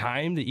take can. my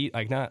time to eat,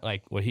 like not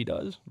like what he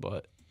does,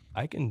 but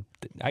I can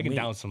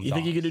down some. You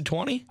think you dogs. could do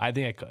 20? I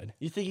think I could.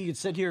 You think you could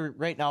sit here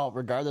right now,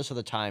 regardless of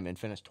the time, and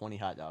finish 20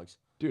 hot dogs?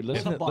 Dude,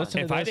 listen bun. to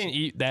If I this. didn't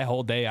eat that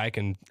whole day, I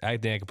think I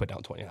could put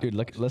down 20. Dude,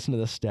 listen to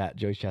this stat.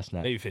 Joey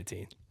Chestnut Maybe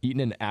 15.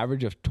 eating an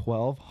average of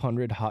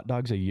 1,200 hot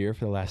dogs a year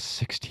for the last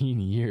 16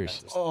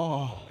 years.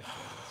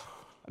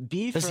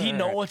 Beef. Does he or-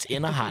 know what's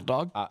in a hot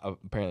dog?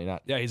 Apparently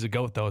not. Yeah, he's a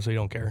goat though, so he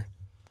don't care.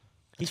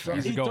 He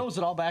a goat. throws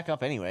it all back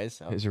up anyways.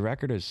 So. His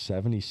record is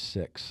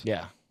 76.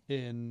 Yeah,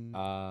 in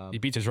He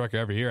beats his record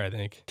every year, I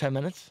think. 10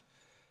 minutes.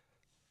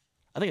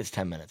 I think it's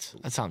 10 minutes.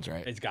 That sounds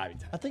right. It's gotta be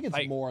 10. I think it's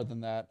Like- more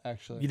than that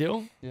actually. You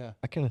do? Yeah.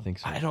 I kind of think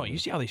so. I don't know. You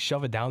see how they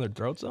shove it down their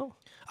throats though?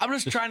 I'm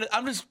just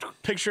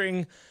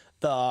picturing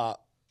the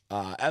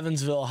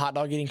Evansville hot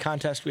dog eating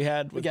contest we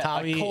had We with got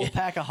Tommy. a cold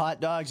pack of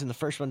hot dogs, and the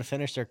first one to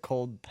finish their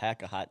cold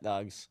pack of hot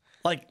dogs.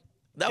 Like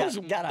that Got- was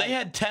got a they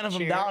had 10 of them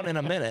cheer. down in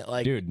a minute.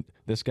 Like Dude,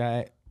 this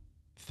guy,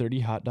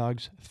 30 hot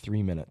dogs,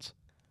 3 minutes.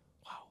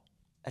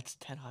 That's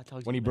 10 hot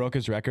dogs. When he broke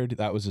his record,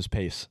 that was his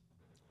pace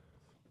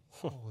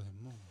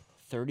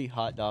 30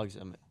 hot dogs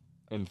a minute.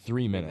 in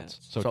 3 minutes.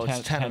 So, So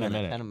it's 10, 10 a 10 a minute.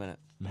 minute. 10 a minute.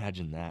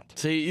 Imagine that.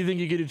 so you think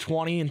you could do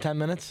 20 in 10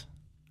 minutes?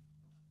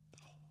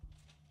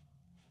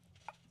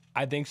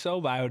 I think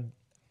so, but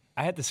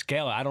I had to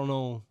scale it. I don't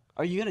know.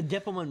 Are you gonna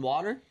dip them in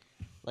water?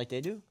 like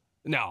they do?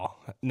 No,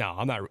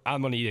 I'm not.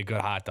 I'm gonna eat a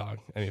good hot dog.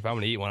 I mean, if I'm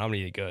gonna eat one, I'm gonna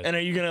eat it good. And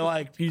are you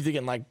gonna you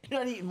thinking like,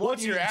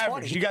 what's your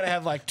average? 20. You gotta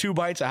have like 2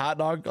 bites of hot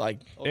dog. Like,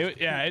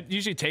 it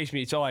usually takes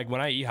me. So like when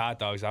I eat hot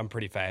dogs, I'm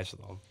pretty fast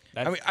with them.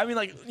 I mean,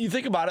 like you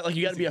think about it, like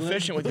you got to be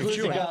efficient with your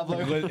chewing.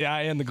 Yeah,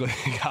 I am the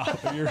gluten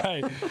gobbler. You're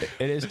right.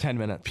 It is 10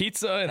 minutes.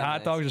 Pizza and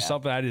hot dogs are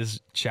something I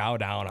just chow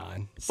down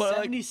on. But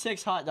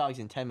 76 hot dogs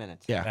in 10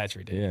 minutes. Yeah, that's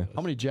ridiculous.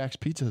 How many Jack's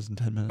pizzas in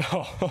 10 minutes?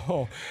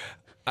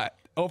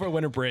 Over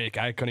winter break,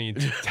 I couldn't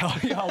even tell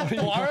you how many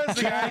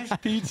Jack's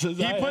pizzas.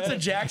 He puts a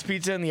Jack's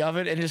pizza in the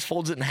oven and just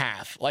folds it in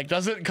half. Like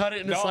doesn't cut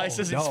it into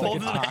slices. He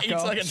folds it in half.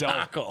 Eats like a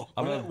taco.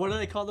 What do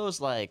they call those?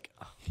 Like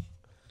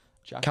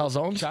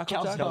calzones.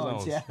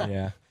 Calzones.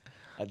 Yeah.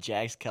 A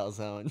Jack's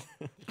calzone.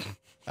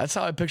 That's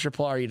how I picture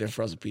Pullara eating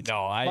frozen pizza.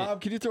 No, Mom,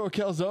 can you throw a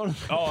calzone?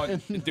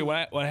 Dude,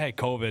 when I had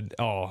COVID,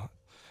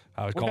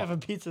 I was We're having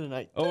pizza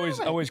tonight.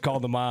 Always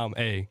called the mom.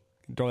 Hey,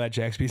 throw that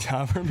Jack's pizza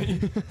on for me.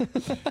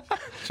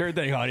 Sure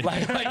thing, honey.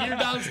 Like you're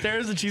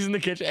downstairs and she's in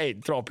the kitchen. Hey,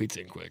 throw a pizza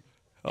in quick.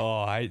 Oh,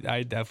 I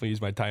definitely use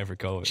my time for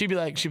COVID. She'd be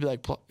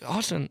like,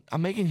 Austin,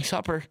 I'm making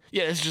supper.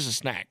 Yeah, it's just a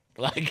snack.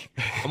 Like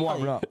I'm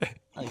warming up.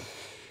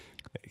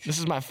 This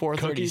is my 4:30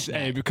 cookies.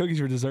 snack. Hey, cookies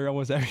for dessert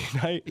almost every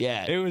night.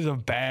 Yeah, it was a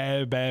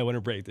bad winter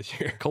break this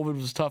year. COVID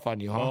was tough on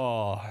you, huh?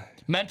 Oh,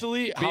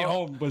 mentally,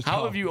 how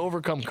have you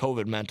overcome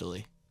COVID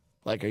mentally?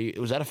 Like,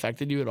 was that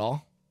affected you at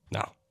all?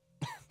 No.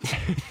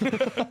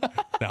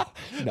 No.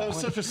 That was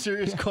such a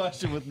serious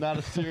question with not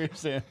a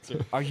serious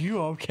answer. Are you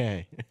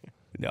okay?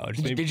 No.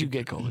 Did you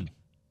get COVID?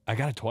 I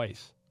got it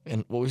twice.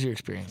 And what was your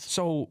experience?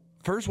 So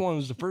first one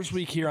was the first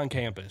week here on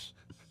campus.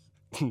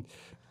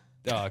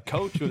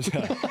 Coach was.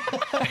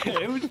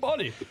 It was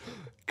funny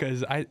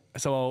because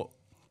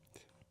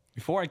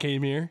before I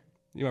came here,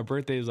 my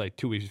birthday was like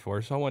 2 weeks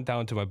before, so I went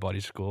down to my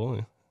buddy's school.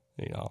 And,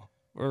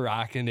 we're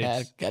rocking.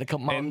 Got a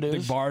couple Mountain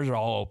Dews. The bars are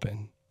all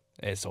open,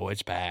 and so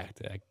it's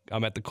packed.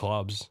 I'm at the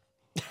clubs.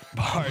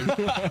 Bars.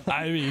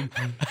 I mean,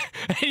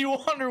 you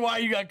wonder why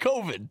you got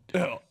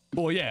COVID.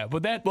 Well, yeah,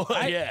 but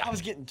I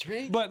was getting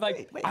drinks. But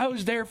wait. I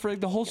was there for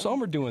the whole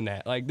summer doing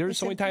that. Like there's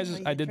so many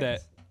times I did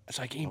that.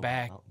 So I came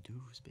back.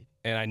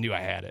 And I knew I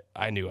had it.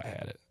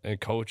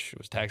 And Coach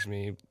was texting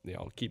me,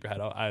 keep your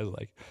head up. I was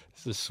like,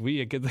 this is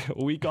sweet. I get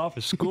a week off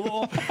of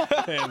school.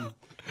 And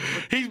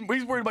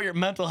he's worried about your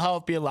mental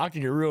health being locked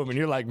in your room. And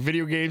you're like,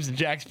 video games and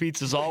Jack's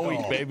pizzas all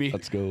week, baby.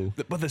 Let's go.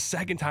 But the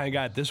second time I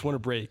got this winter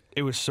break,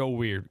 it was so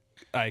weird.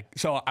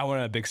 So I went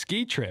on a big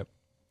ski trip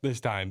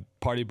this time,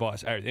 party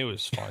bus. It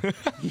was fun.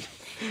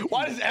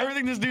 Why does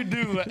everything this dude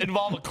do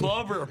involve a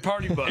club or a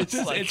party bus?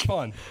 It's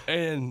fun.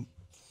 And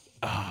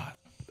I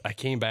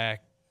came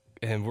back.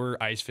 And we're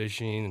ice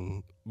fishing,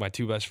 and my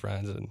 2 best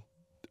friends, and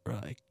we're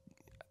like,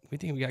 we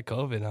think we got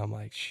COVID. And I'm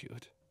like,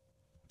 shoot.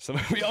 So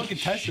we all get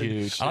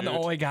tested. I'm the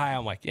only guy.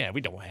 I'm like, yeah,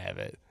 we don't have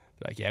it.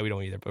 They're like, yeah, we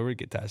don't either, but we're going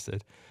to get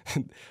tested.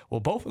 Well,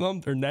 both of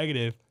them are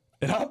negative,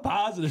 and I'm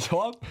positive.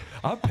 So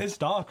I'm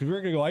pissed off because we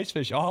were going to go ice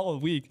fish all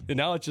week, and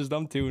now it's just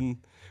them 2. And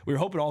we were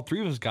hoping all 3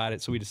 of us got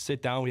it. So we just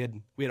sit down. We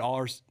had all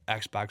our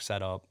Xbox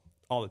set up,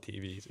 all the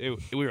TVs.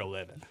 We were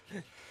living.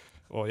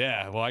 Well,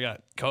 yeah. Well, I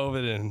got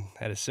COVID and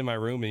had to sit in my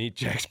room and eat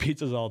Jack's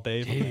pizzas all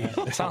day.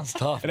 That sounds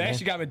tough. And I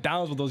actually got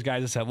McDonald's with those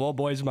guys. I said, well,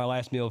 boys, this is my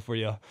last meal for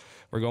you.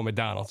 We're going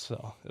McDonald's.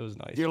 So it was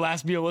nice. Your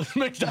last meal was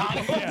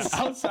McDonald's? Yeah,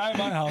 outside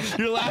my house.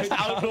 Your last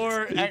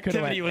outdoor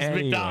activity was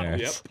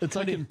McDonald's. Yep. It's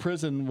like in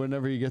prison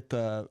whenever you get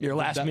your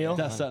last meal?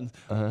 Death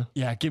sentence.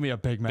 Yeah, give me a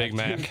Big Mac. Big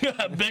Mac.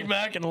 A Big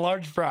Mac and a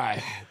large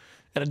fry.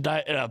 And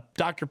a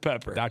Dr.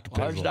 Pepper. Dr.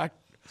 Pizzle.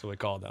 That's what we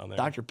call it down there.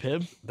 Dr.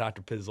 Pibb?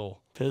 Dr. Pizzle.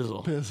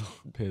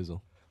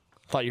 Pizzle.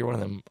 I thought you were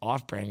one of them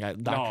off-brand guys.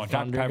 No,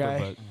 Dr. Pepper, guy.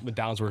 But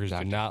McDonald's workers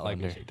do not like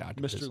to say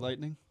Dr. Mr. Pizzle.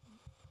 Lightning?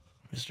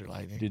 Mr.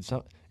 Lightning. Dude,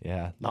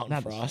 Mountain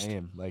not Frost. the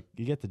same. Like,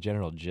 you get the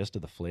general gist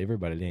of the flavor,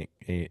 but it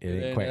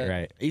ain't quite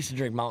right. I used to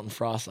drink Mountain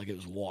Frost like it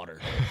was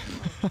water.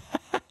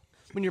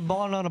 When you're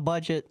balling on a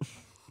budget.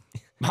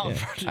 Mountain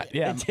Frost.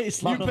 It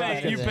tastes you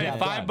pay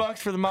 $5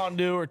 for the Mountain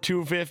Dew or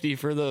 $2.50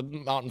 for the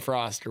Mountain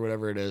Frost or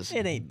whatever it is.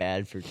 It ain't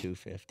bad for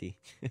 $2.50.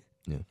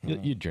 Yeah.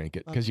 You drink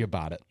it because you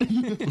bought it.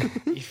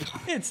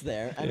 It's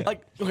there.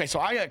 So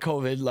I got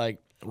COVID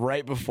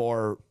right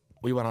before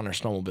we went on our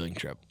snowmobiling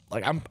trip.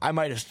 I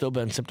might have still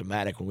been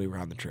symptomatic when we were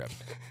on the trip.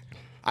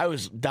 I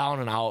was down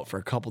and out for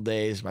a couple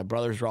days. My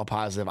brothers were all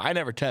positive. I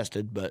never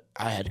tested, but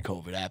I had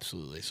COVID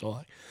absolutely.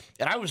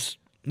 And I was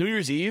New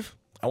Year's Eve.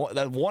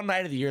 That one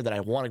night of the year that I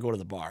want to go to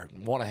the bar,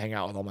 want to hang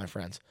out with all my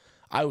friends.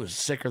 I was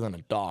sicker than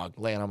a dog,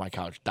 laying on my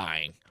couch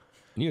dying.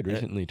 You had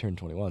recently turned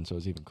 21, so it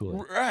was even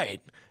cooler.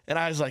 Right. And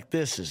I was like,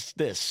 this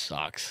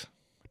sucks.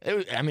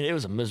 It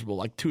was a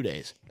miserable 2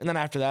 days. And then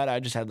after that, I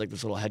just had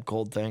this little head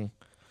cold thing.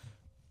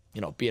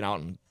 Being out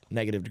in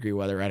negative degree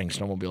weather, riding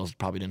snowmobiles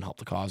probably didn't help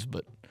the cause,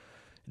 but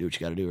do what you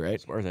got to do, right?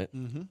 It's worth it.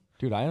 Mm-hmm.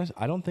 Dude,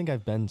 I don't think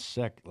I've been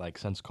sick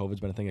since COVID's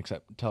been a thing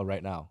except until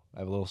right now. I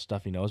have a little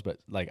stuffy nose, but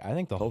I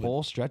think the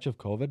whole stretch of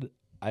COVID,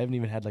 I haven't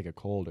even had a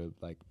cold or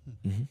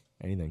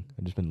anything.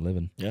 I've just been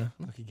living. Yeah.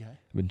 Lucky guy.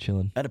 I've been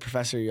chilling. I had a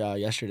professor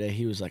yesterday.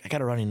 He was like, I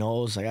got a runny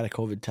nose. I got a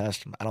COVID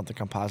test. I don't think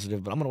I'm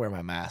positive, but I'm going to wear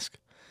my mask.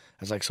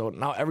 I was like, so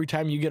now every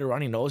time you get a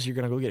runny nose, you're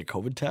going to go get a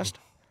COVID test?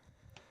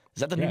 Is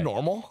that the new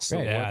normal? So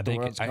Right, what the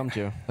world's come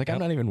to. Like, I'm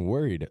not even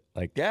worried.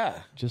 Like,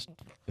 Yeah. just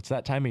it's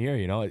that time of year,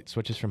 you know. It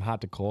switches from hot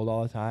to cold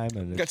all the time,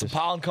 and Got some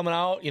pollen coming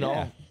out, you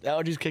know.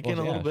 Allergies kick in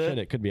a little bit. Shit,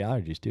 it could be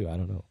allergies too. I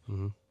don't know.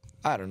 Mm-hmm.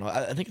 I don't know.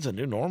 I think it's a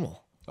new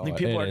normal. I think Oh,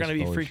 people it are going to is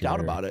be for freaked out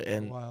sure. about it,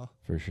 and Wow.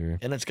 For sure.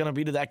 and it's going to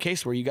be to that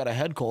case where you got a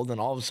head cold, and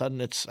all of a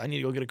sudden I need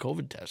to go get a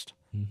COVID test.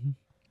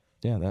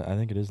 Yeah, I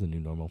think it is the new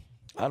normal,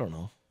 I don't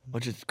know,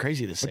 which is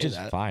crazy to say which is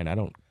that. fine. I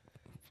don't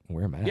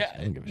wear a mask. Yeah,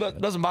 I don't give a but shit.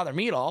 it doesn't bother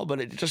me at all. But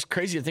it's just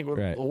crazy to think what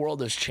Right. the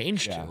world has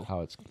changed Yeah, to.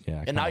 how it's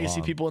And now you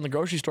see people in the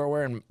grocery store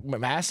wearing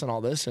masks and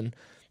all this. And,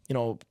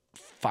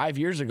 5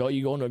 years ago,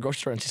 you go into a grocery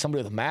store and see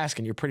somebody with a mask,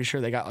 and you're pretty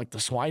sure they got like the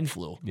swine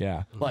flu.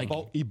 Yeah, Like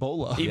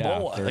Ebola.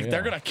 Ebola. for Like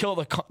they're real. going to kill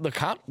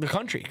the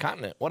country,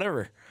 continent,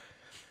 whatever.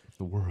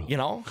 the world.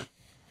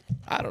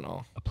 I don't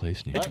know. A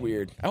place near. It's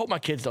weird. I hope my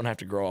kids don't have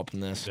to grow up in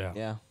this. Yeah.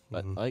 Yeah,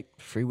 but like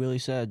Free Willy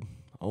said,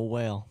 oh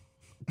well.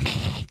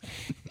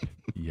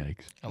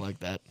 Yikes. I like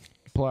that.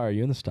 Pullara, are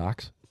you in the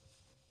stocks?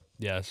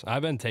 Yes,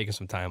 I've been taking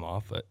some time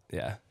off, but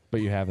yeah,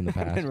 But you have in the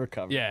past.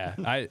 recovered.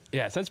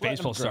 since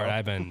baseball started,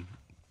 I've been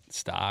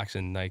stocks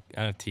and like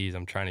NFTs.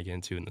 I'm trying to get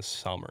into in the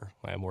summer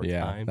when I have more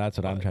Yeah, time. that's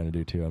what I'm trying to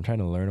do too. I'm trying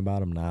to learn about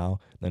them now,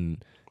 then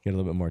get a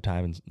little bit more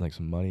time and like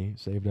some money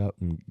saved up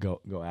and go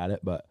at it.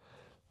 But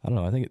I don't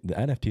know. I think the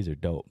NFTs are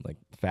dope. Like,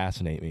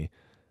 fascinate me.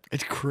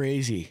 It's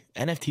crazy.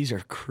 NFTs are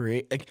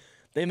crazy. Like,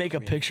 they make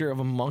a picture of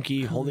a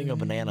monkey holding a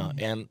banana,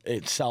 and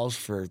it sells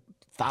for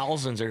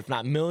thousands or if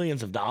not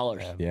millions of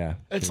dollars. Yeah,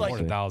 It's More like-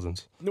 than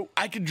thousands. No,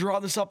 I could draw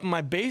this up in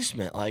my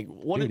basement. Like,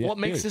 what Dude, yeah, what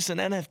makes dude. this an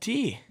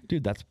NFT?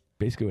 dude, that's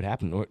basically what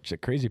happened. Which the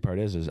crazy part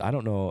is I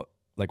don't know.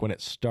 Like, when it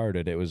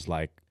started, it was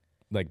like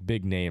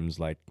big names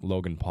like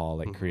Logan Paul,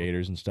 like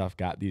creators and stuff,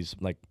 got these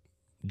like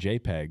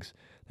JPEGs.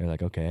 They're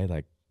like, okay,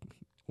 like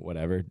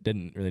whatever.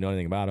 Didn't really know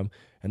anything about them,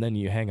 and then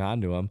you hang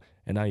on to them,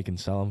 and now you can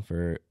sell them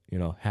for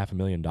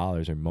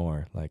 $500,000 or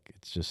more. Like,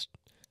 it's just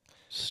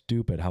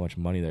stupid how much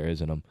money there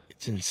is in them.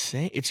 It's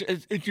insane. It's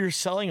you're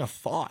selling a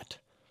thought.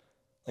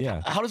 Like,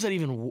 Yeah. How does that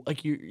even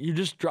like you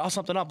just draw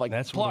something up like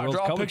That's what the world's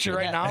draw a coming picture to.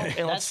 right now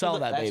and let's sell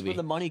that That's baby. where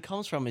the money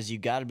comes from. Is you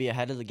got to be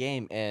ahead of the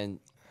game and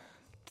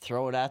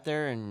throw it out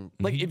there and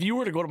Like, if you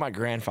were to go to my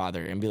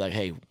grandfather and be like,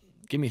 "Hey,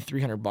 give me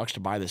 $300 to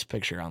buy this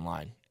picture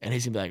online," and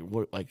he's gonna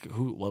be like,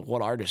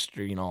 what artist,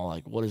 or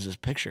like, what is this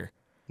picture?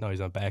 No, he's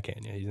not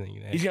backhand. Yeah,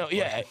 He's gonna,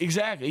 yeah,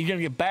 exactly. He's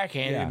gonna get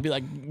backhanded Yeah. and be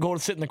like, go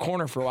sit in the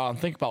corner for a while and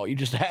think about what you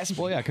just asked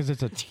me. Well, yeah, because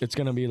it's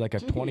gonna be like a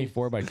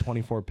 24 by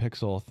 24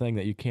 pixel thing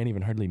that you can't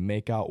even hardly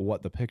make out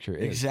what the picture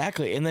is.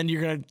 Exactly, and then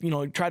you're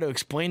gonna, try to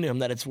explain to him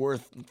that it's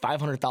worth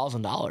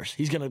 $500,000.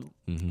 He's gonna,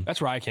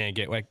 That's where I can't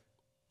get like.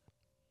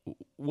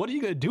 What are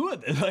you gonna do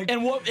with it? Like,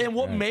 and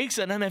what makes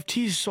an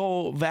NFT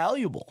so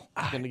valuable?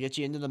 going to get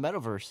you into the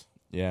metaverse.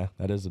 Yeah,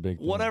 that is the big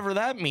thing. Whatever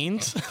that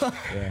means.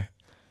 Yeah.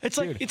 It's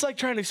like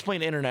trying to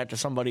explain internet to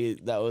somebody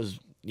that was,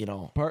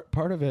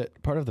 Part of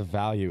the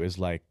value is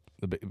like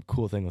the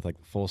cool thing with like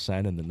Full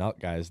Send and the Nut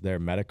guys, their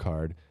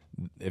MetaCard.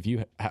 If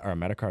you are a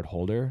MetaCard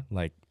holder,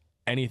 like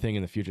anything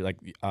in the future, like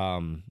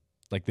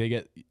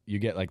you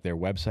get like their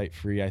website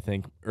free, I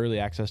think, early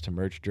access to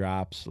merch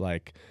drops,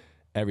 like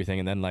everything,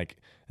 and then like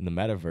in the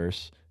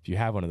metaverse, if you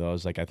have one of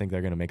those, like I think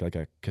they're gonna make like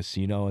a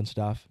casino and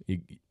stuff.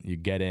 You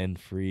get in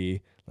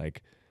free,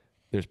 like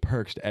there's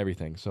perks to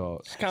everything. So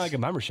it's kind of like a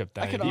membership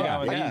thing.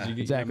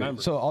 exactly.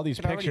 So all these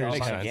Could already pictures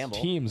make have a gamble.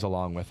 teams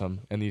along with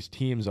them, and these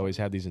teams always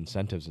have these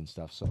incentives and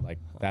stuff. So like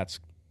that's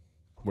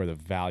where the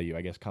value,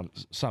 I guess,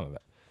 comes. Some of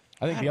it.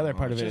 I think the other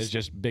part of it is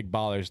just big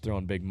ballers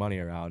throwing big money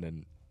around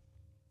and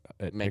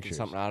Making pictures.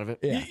 something out of it.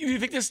 Yeah. You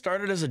think this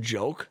started as a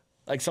joke?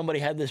 Like somebody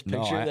had this No,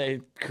 picture they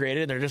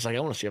created, and they're just like, I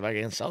want to see if I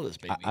can sell this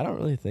baby. I don't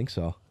really think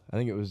so. I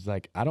think it was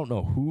like, I don't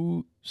know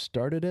who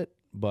started it,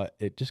 but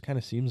it just kind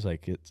of seems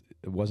like it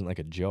wasn't like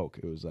a joke.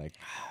 It was like,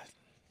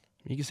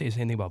 You can say the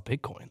same thing about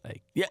Bitcoin.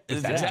 Like, Yeah,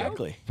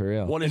 exactly. for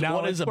real. What is Now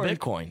what it's is a worth-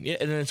 Bitcoin? Yeah,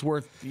 and then it's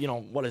worth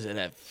what is it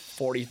at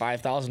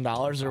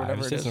 $45,000 or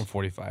whatever it is?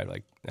 45,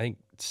 like I think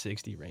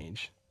 60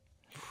 range.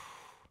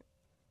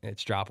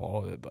 It's drop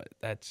all of it, but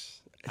I didn't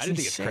think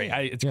it's insane.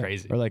 crazy. It's Yeah.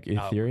 crazy. Or like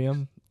No.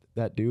 Ethereum,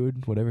 that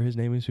dude, whatever his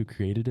name is, who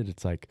created it.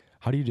 It's like,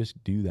 how do you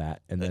just do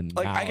that? And then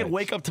Like now I could it's-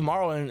 wake up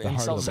tomorrow and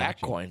heart sell of the Zach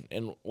blockchain. coin,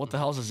 and what the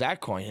hell is a Zach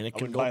coin? And it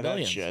could go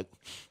millions.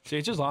 See,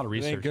 it's just a lot of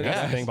research. good That's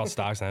at the it. thing about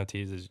stocks and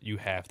NFTs is you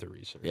have to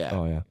research. Yeah.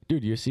 Oh yeah,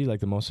 dude, you see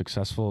like the most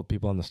successful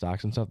people on the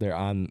stocks and stuff. They're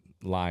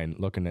online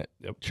looking at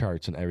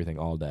charts and everything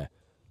all day.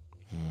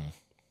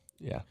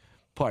 Yeah,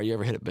 Paul, you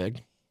ever hit it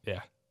big?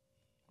 Yeah.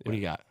 What do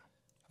you got?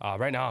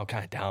 Right now I'm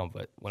kind of down,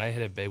 but when I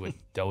hit it big with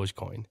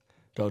Dogecoin,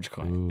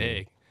 Dogecoin.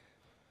 big.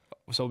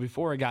 So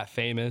before I got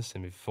famous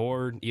and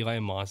before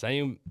Elon Musk,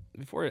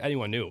 before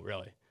anyone knew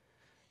really,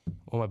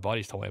 one of my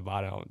buddies told me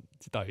about it. I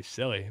thought he was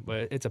silly,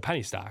 but it's a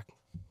penny stock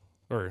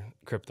or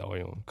crypto,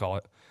 you want to call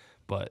it.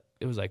 But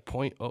it was like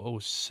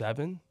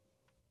 0.007.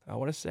 I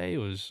want to say it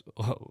was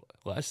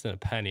less than a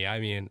penny. I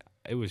mean,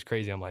 it was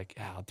crazy. I'm like,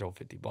 yeah, I'll throw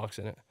 $50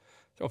 in it.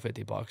 Throw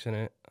 $50 in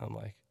it. I'm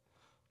like,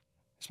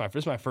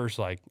 it's my first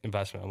like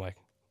investment. I'm like,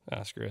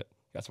 Screw it.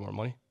 Got some more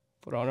money.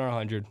 Put on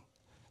 100.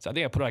 So I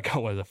think I put like,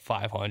 what was it,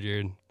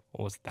 500,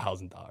 almost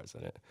 $1,000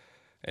 in it.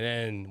 And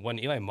then when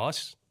Elon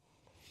Musk,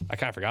 I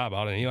kind of forgot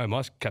about it. And Elon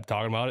Musk kept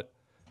talking about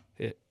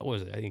it. What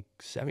was it? I think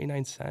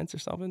 79 cents or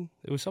something.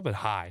 It was something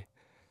high.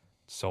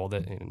 Sold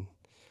it and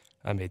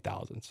I made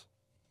thousands.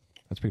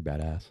 That's pretty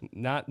badass.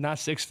 Not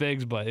 6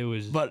 figs, but it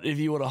was. But if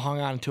you would have hung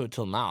on to it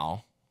till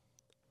now,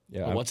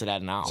 Yeah. what's it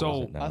at now?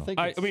 So I think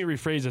let me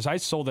rephrase this. I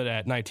sold it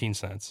at 19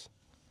 cents,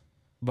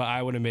 but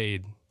I would have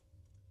made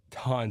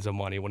tons of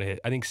money when it hit.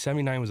 I think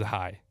 79 was a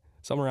high,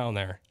 somewhere around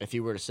there. If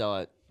you were to sell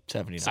it,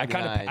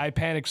 79. I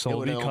panic it sold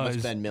would have almost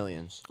because been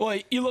millions. Well,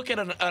 you look at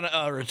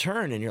a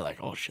return and you're like,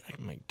 oh shit, I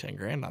can make 10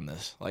 grand on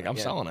this. Like I'm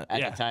selling it.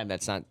 At the time,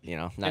 that's not,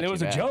 not and it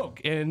was too a bad.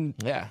 joke. And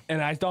Yeah.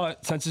 and I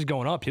thought since it's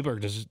going up, people are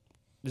just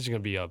this is gonna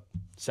be a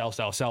sell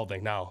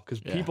thing now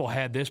because people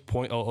had this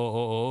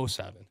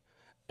 0.00007,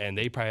 and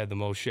they probably had the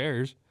most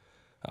shares.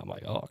 I'm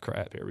like, oh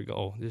crap, here we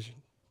go.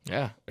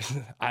 Yeah.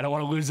 I don't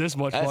want to lose this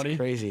much That's money.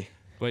 crazy.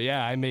 But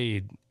yeah, I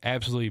made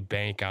absolutely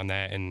bank on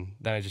that, and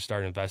then I just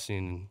started investing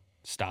in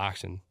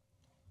stocks and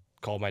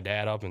called my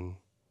dad up and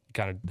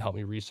kind of helped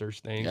me research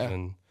things. Yeah.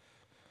 And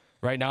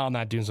right now I'm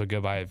not doing so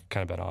good, but I've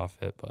kind of been off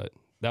it. But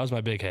that was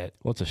my big hit.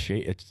 Well,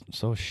 it's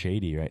so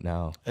shady right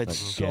now. It's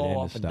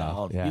so up and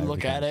down. Yeah, you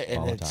look at it and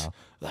volatile. it's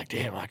like,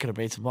 damn, I could have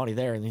made some money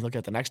there. And you look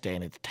at the next day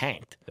and it's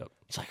tanked. Yep.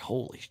 It's like,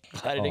 holy,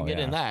 I didn't get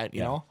in that,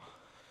 you know?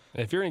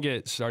 If you're gonna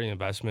get starting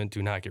investment,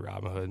 do not get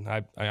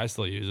Robinhood. I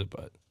still use it,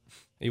 but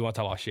you want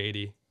to talk about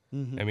shady?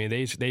 Mm-hmm. I mean,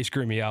 they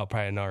screwed me out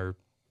probably another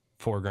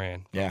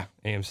 $4,000. Yeah.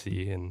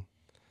 AMC and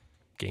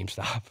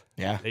GameStop.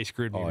 Yeah. They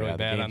screwed me Oh, really yeah, the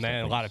bad on GameStop that. And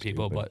a thing lot is of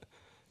people, stupid. but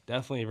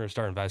definitely if you're gonna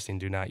start investing,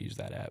 do not use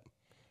that app.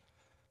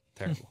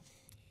 Terrible.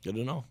 Good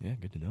to know. Yeah,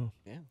 good to know.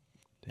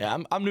 Yeah,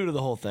 I'm new to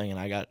the whole thing, and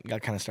I got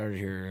kind of started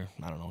here,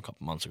 I don't know, a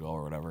couple months ago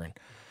or whatever. And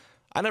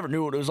I never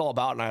knew what it was all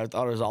about, and I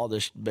thought it was all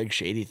this big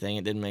shady thing.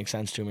 It didn't make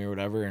sense to me or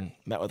whatever, and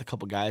met with a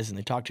couple guys, and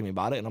they talked to me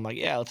about it, and I'm like,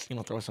 yeah, let's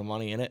throw some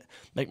money in it,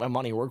 make my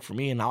money work for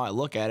me. And now I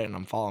look at it, and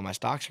I'm following my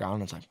stocks around,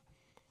 and it's like,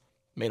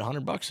 made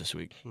 $100 this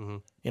week,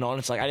 and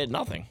it's like I did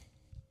nothing,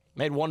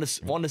 made one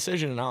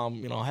decision, and now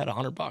I'm I had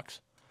 $100.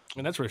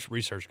 And that's where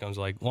research comes.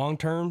 Like long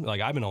term, like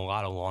I've been a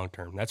lot of long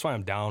term. That's why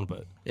I'm down,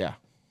 but Yeah,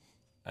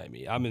 I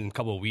mean, I'm in a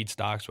couple of weed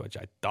stocks, which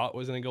I thought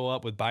was going to go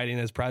up with Biden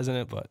as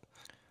president, but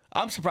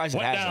I'm surprised it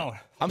Went hasn't. down.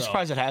 I'm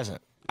surprised it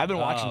hasn't. I've been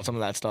watching some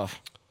of that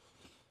stuff.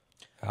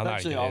 I'm not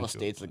Eventually, getting all the into it.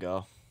 states will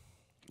go.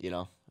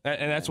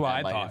 And that's why I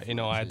that might thought, I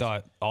influence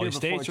thought all Here the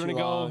states before are going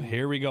to too go. long.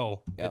 Here we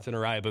go. Yep. It's in a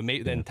riot. But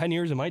maybe then 10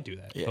 years it might do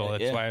that. So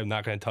that's why I'm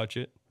not going to touch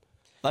it.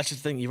 That's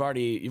just the thing. You've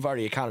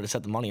already accounted to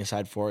set the money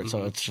aside for it, Mm-hmm.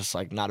 so it's just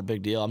like not a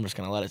big deal. I'm just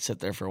gonna let it sit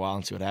there for a while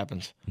and see what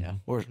happens. Yeah.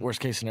 Worst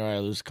case scenario, I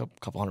lose a couple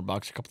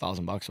 $100, a couple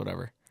 $1,000,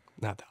 whatever.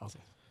 Not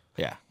thousands.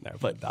 Yeah. Never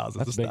put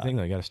thousands. That's a big thing,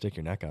 though. You got to stick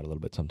your neck out a little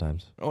bit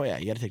sometimes. Oh yeah,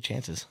 you got to take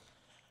chances.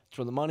 That's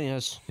where the money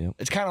is.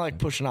 It's kind of like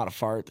pushing out a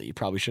fart that you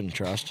probably shouldn't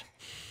trust.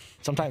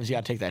 Sometimes you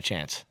got to take that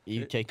chance.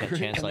 You take that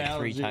chance like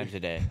 3 times a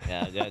day.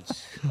 Yeah,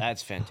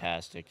 that's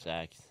fantastic,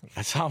 Zach.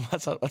 That's how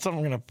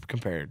I'm gonna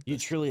compare it. You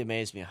truly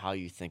amaze me how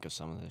you think of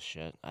some of this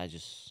shit. I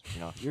just,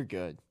 you're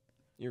good.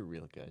 You're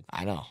real good.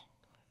 I know.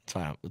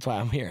 That's why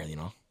I'm here.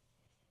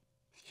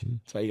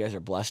 That's why you guys are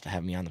blessed to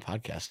have me on the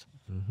podcast.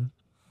 Mm-hmm.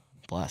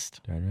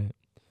 Blessed. Darn right.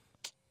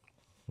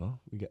 Well,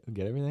 we get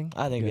everything?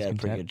 I think You we guys had a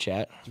pretty content? good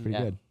chat. It's pretty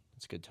good.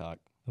 It's good talk.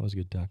 That was a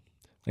good talk.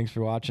 Thanks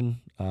for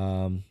watching.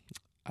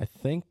 I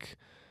think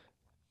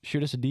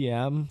shoot us a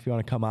DM if you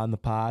want to come on the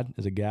pod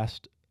as a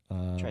guest.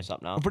 Try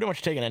something I'm out. pretty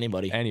much taking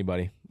anybody.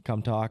 Anybody.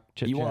 Come talk,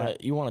 chit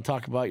chat. You want to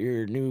talk about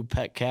your new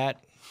pet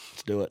cat?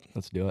 Let's do it.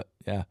 Let's do it.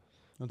 Yeah.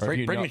 Or if Bring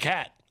you know- the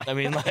cat. I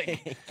mean,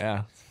 like,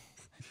 Yeah.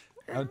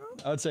 I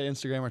would say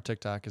Instagram or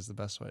TikTok is the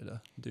best way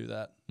to do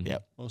that.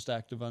 yep. Most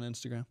active on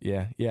Instagram.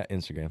 Yeah. Yeah.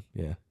 Instagram.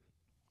 Yeah.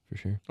 For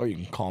sure. Or you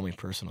can call me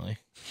personally.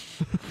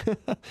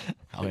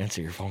 I'll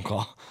answer your phone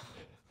call.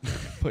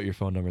 Put your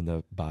phone number in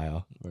the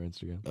bio or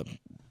Instagram.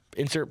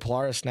 Insert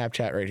Pullara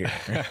Snapchat right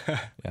here.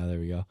 Yeah, there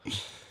we go.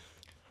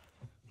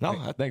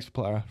 No, Thanks,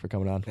 Pullara, for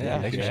coming on. Yeah,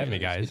 thanks for having me,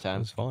 It's a guys. good time. It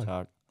was fun.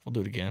 Talk. we'll do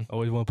it again.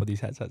 Always want to put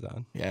these headsets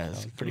on. Yeah,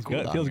 it's pretty Feels cool.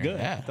 good. down Feels here. good.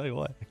 Yeah. I'll tell you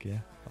what. Heck yeah.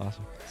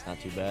 Awesome. It's not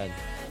too bad.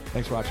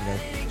 Thanks for watching, guys.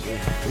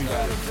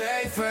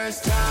 Very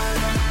first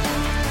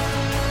time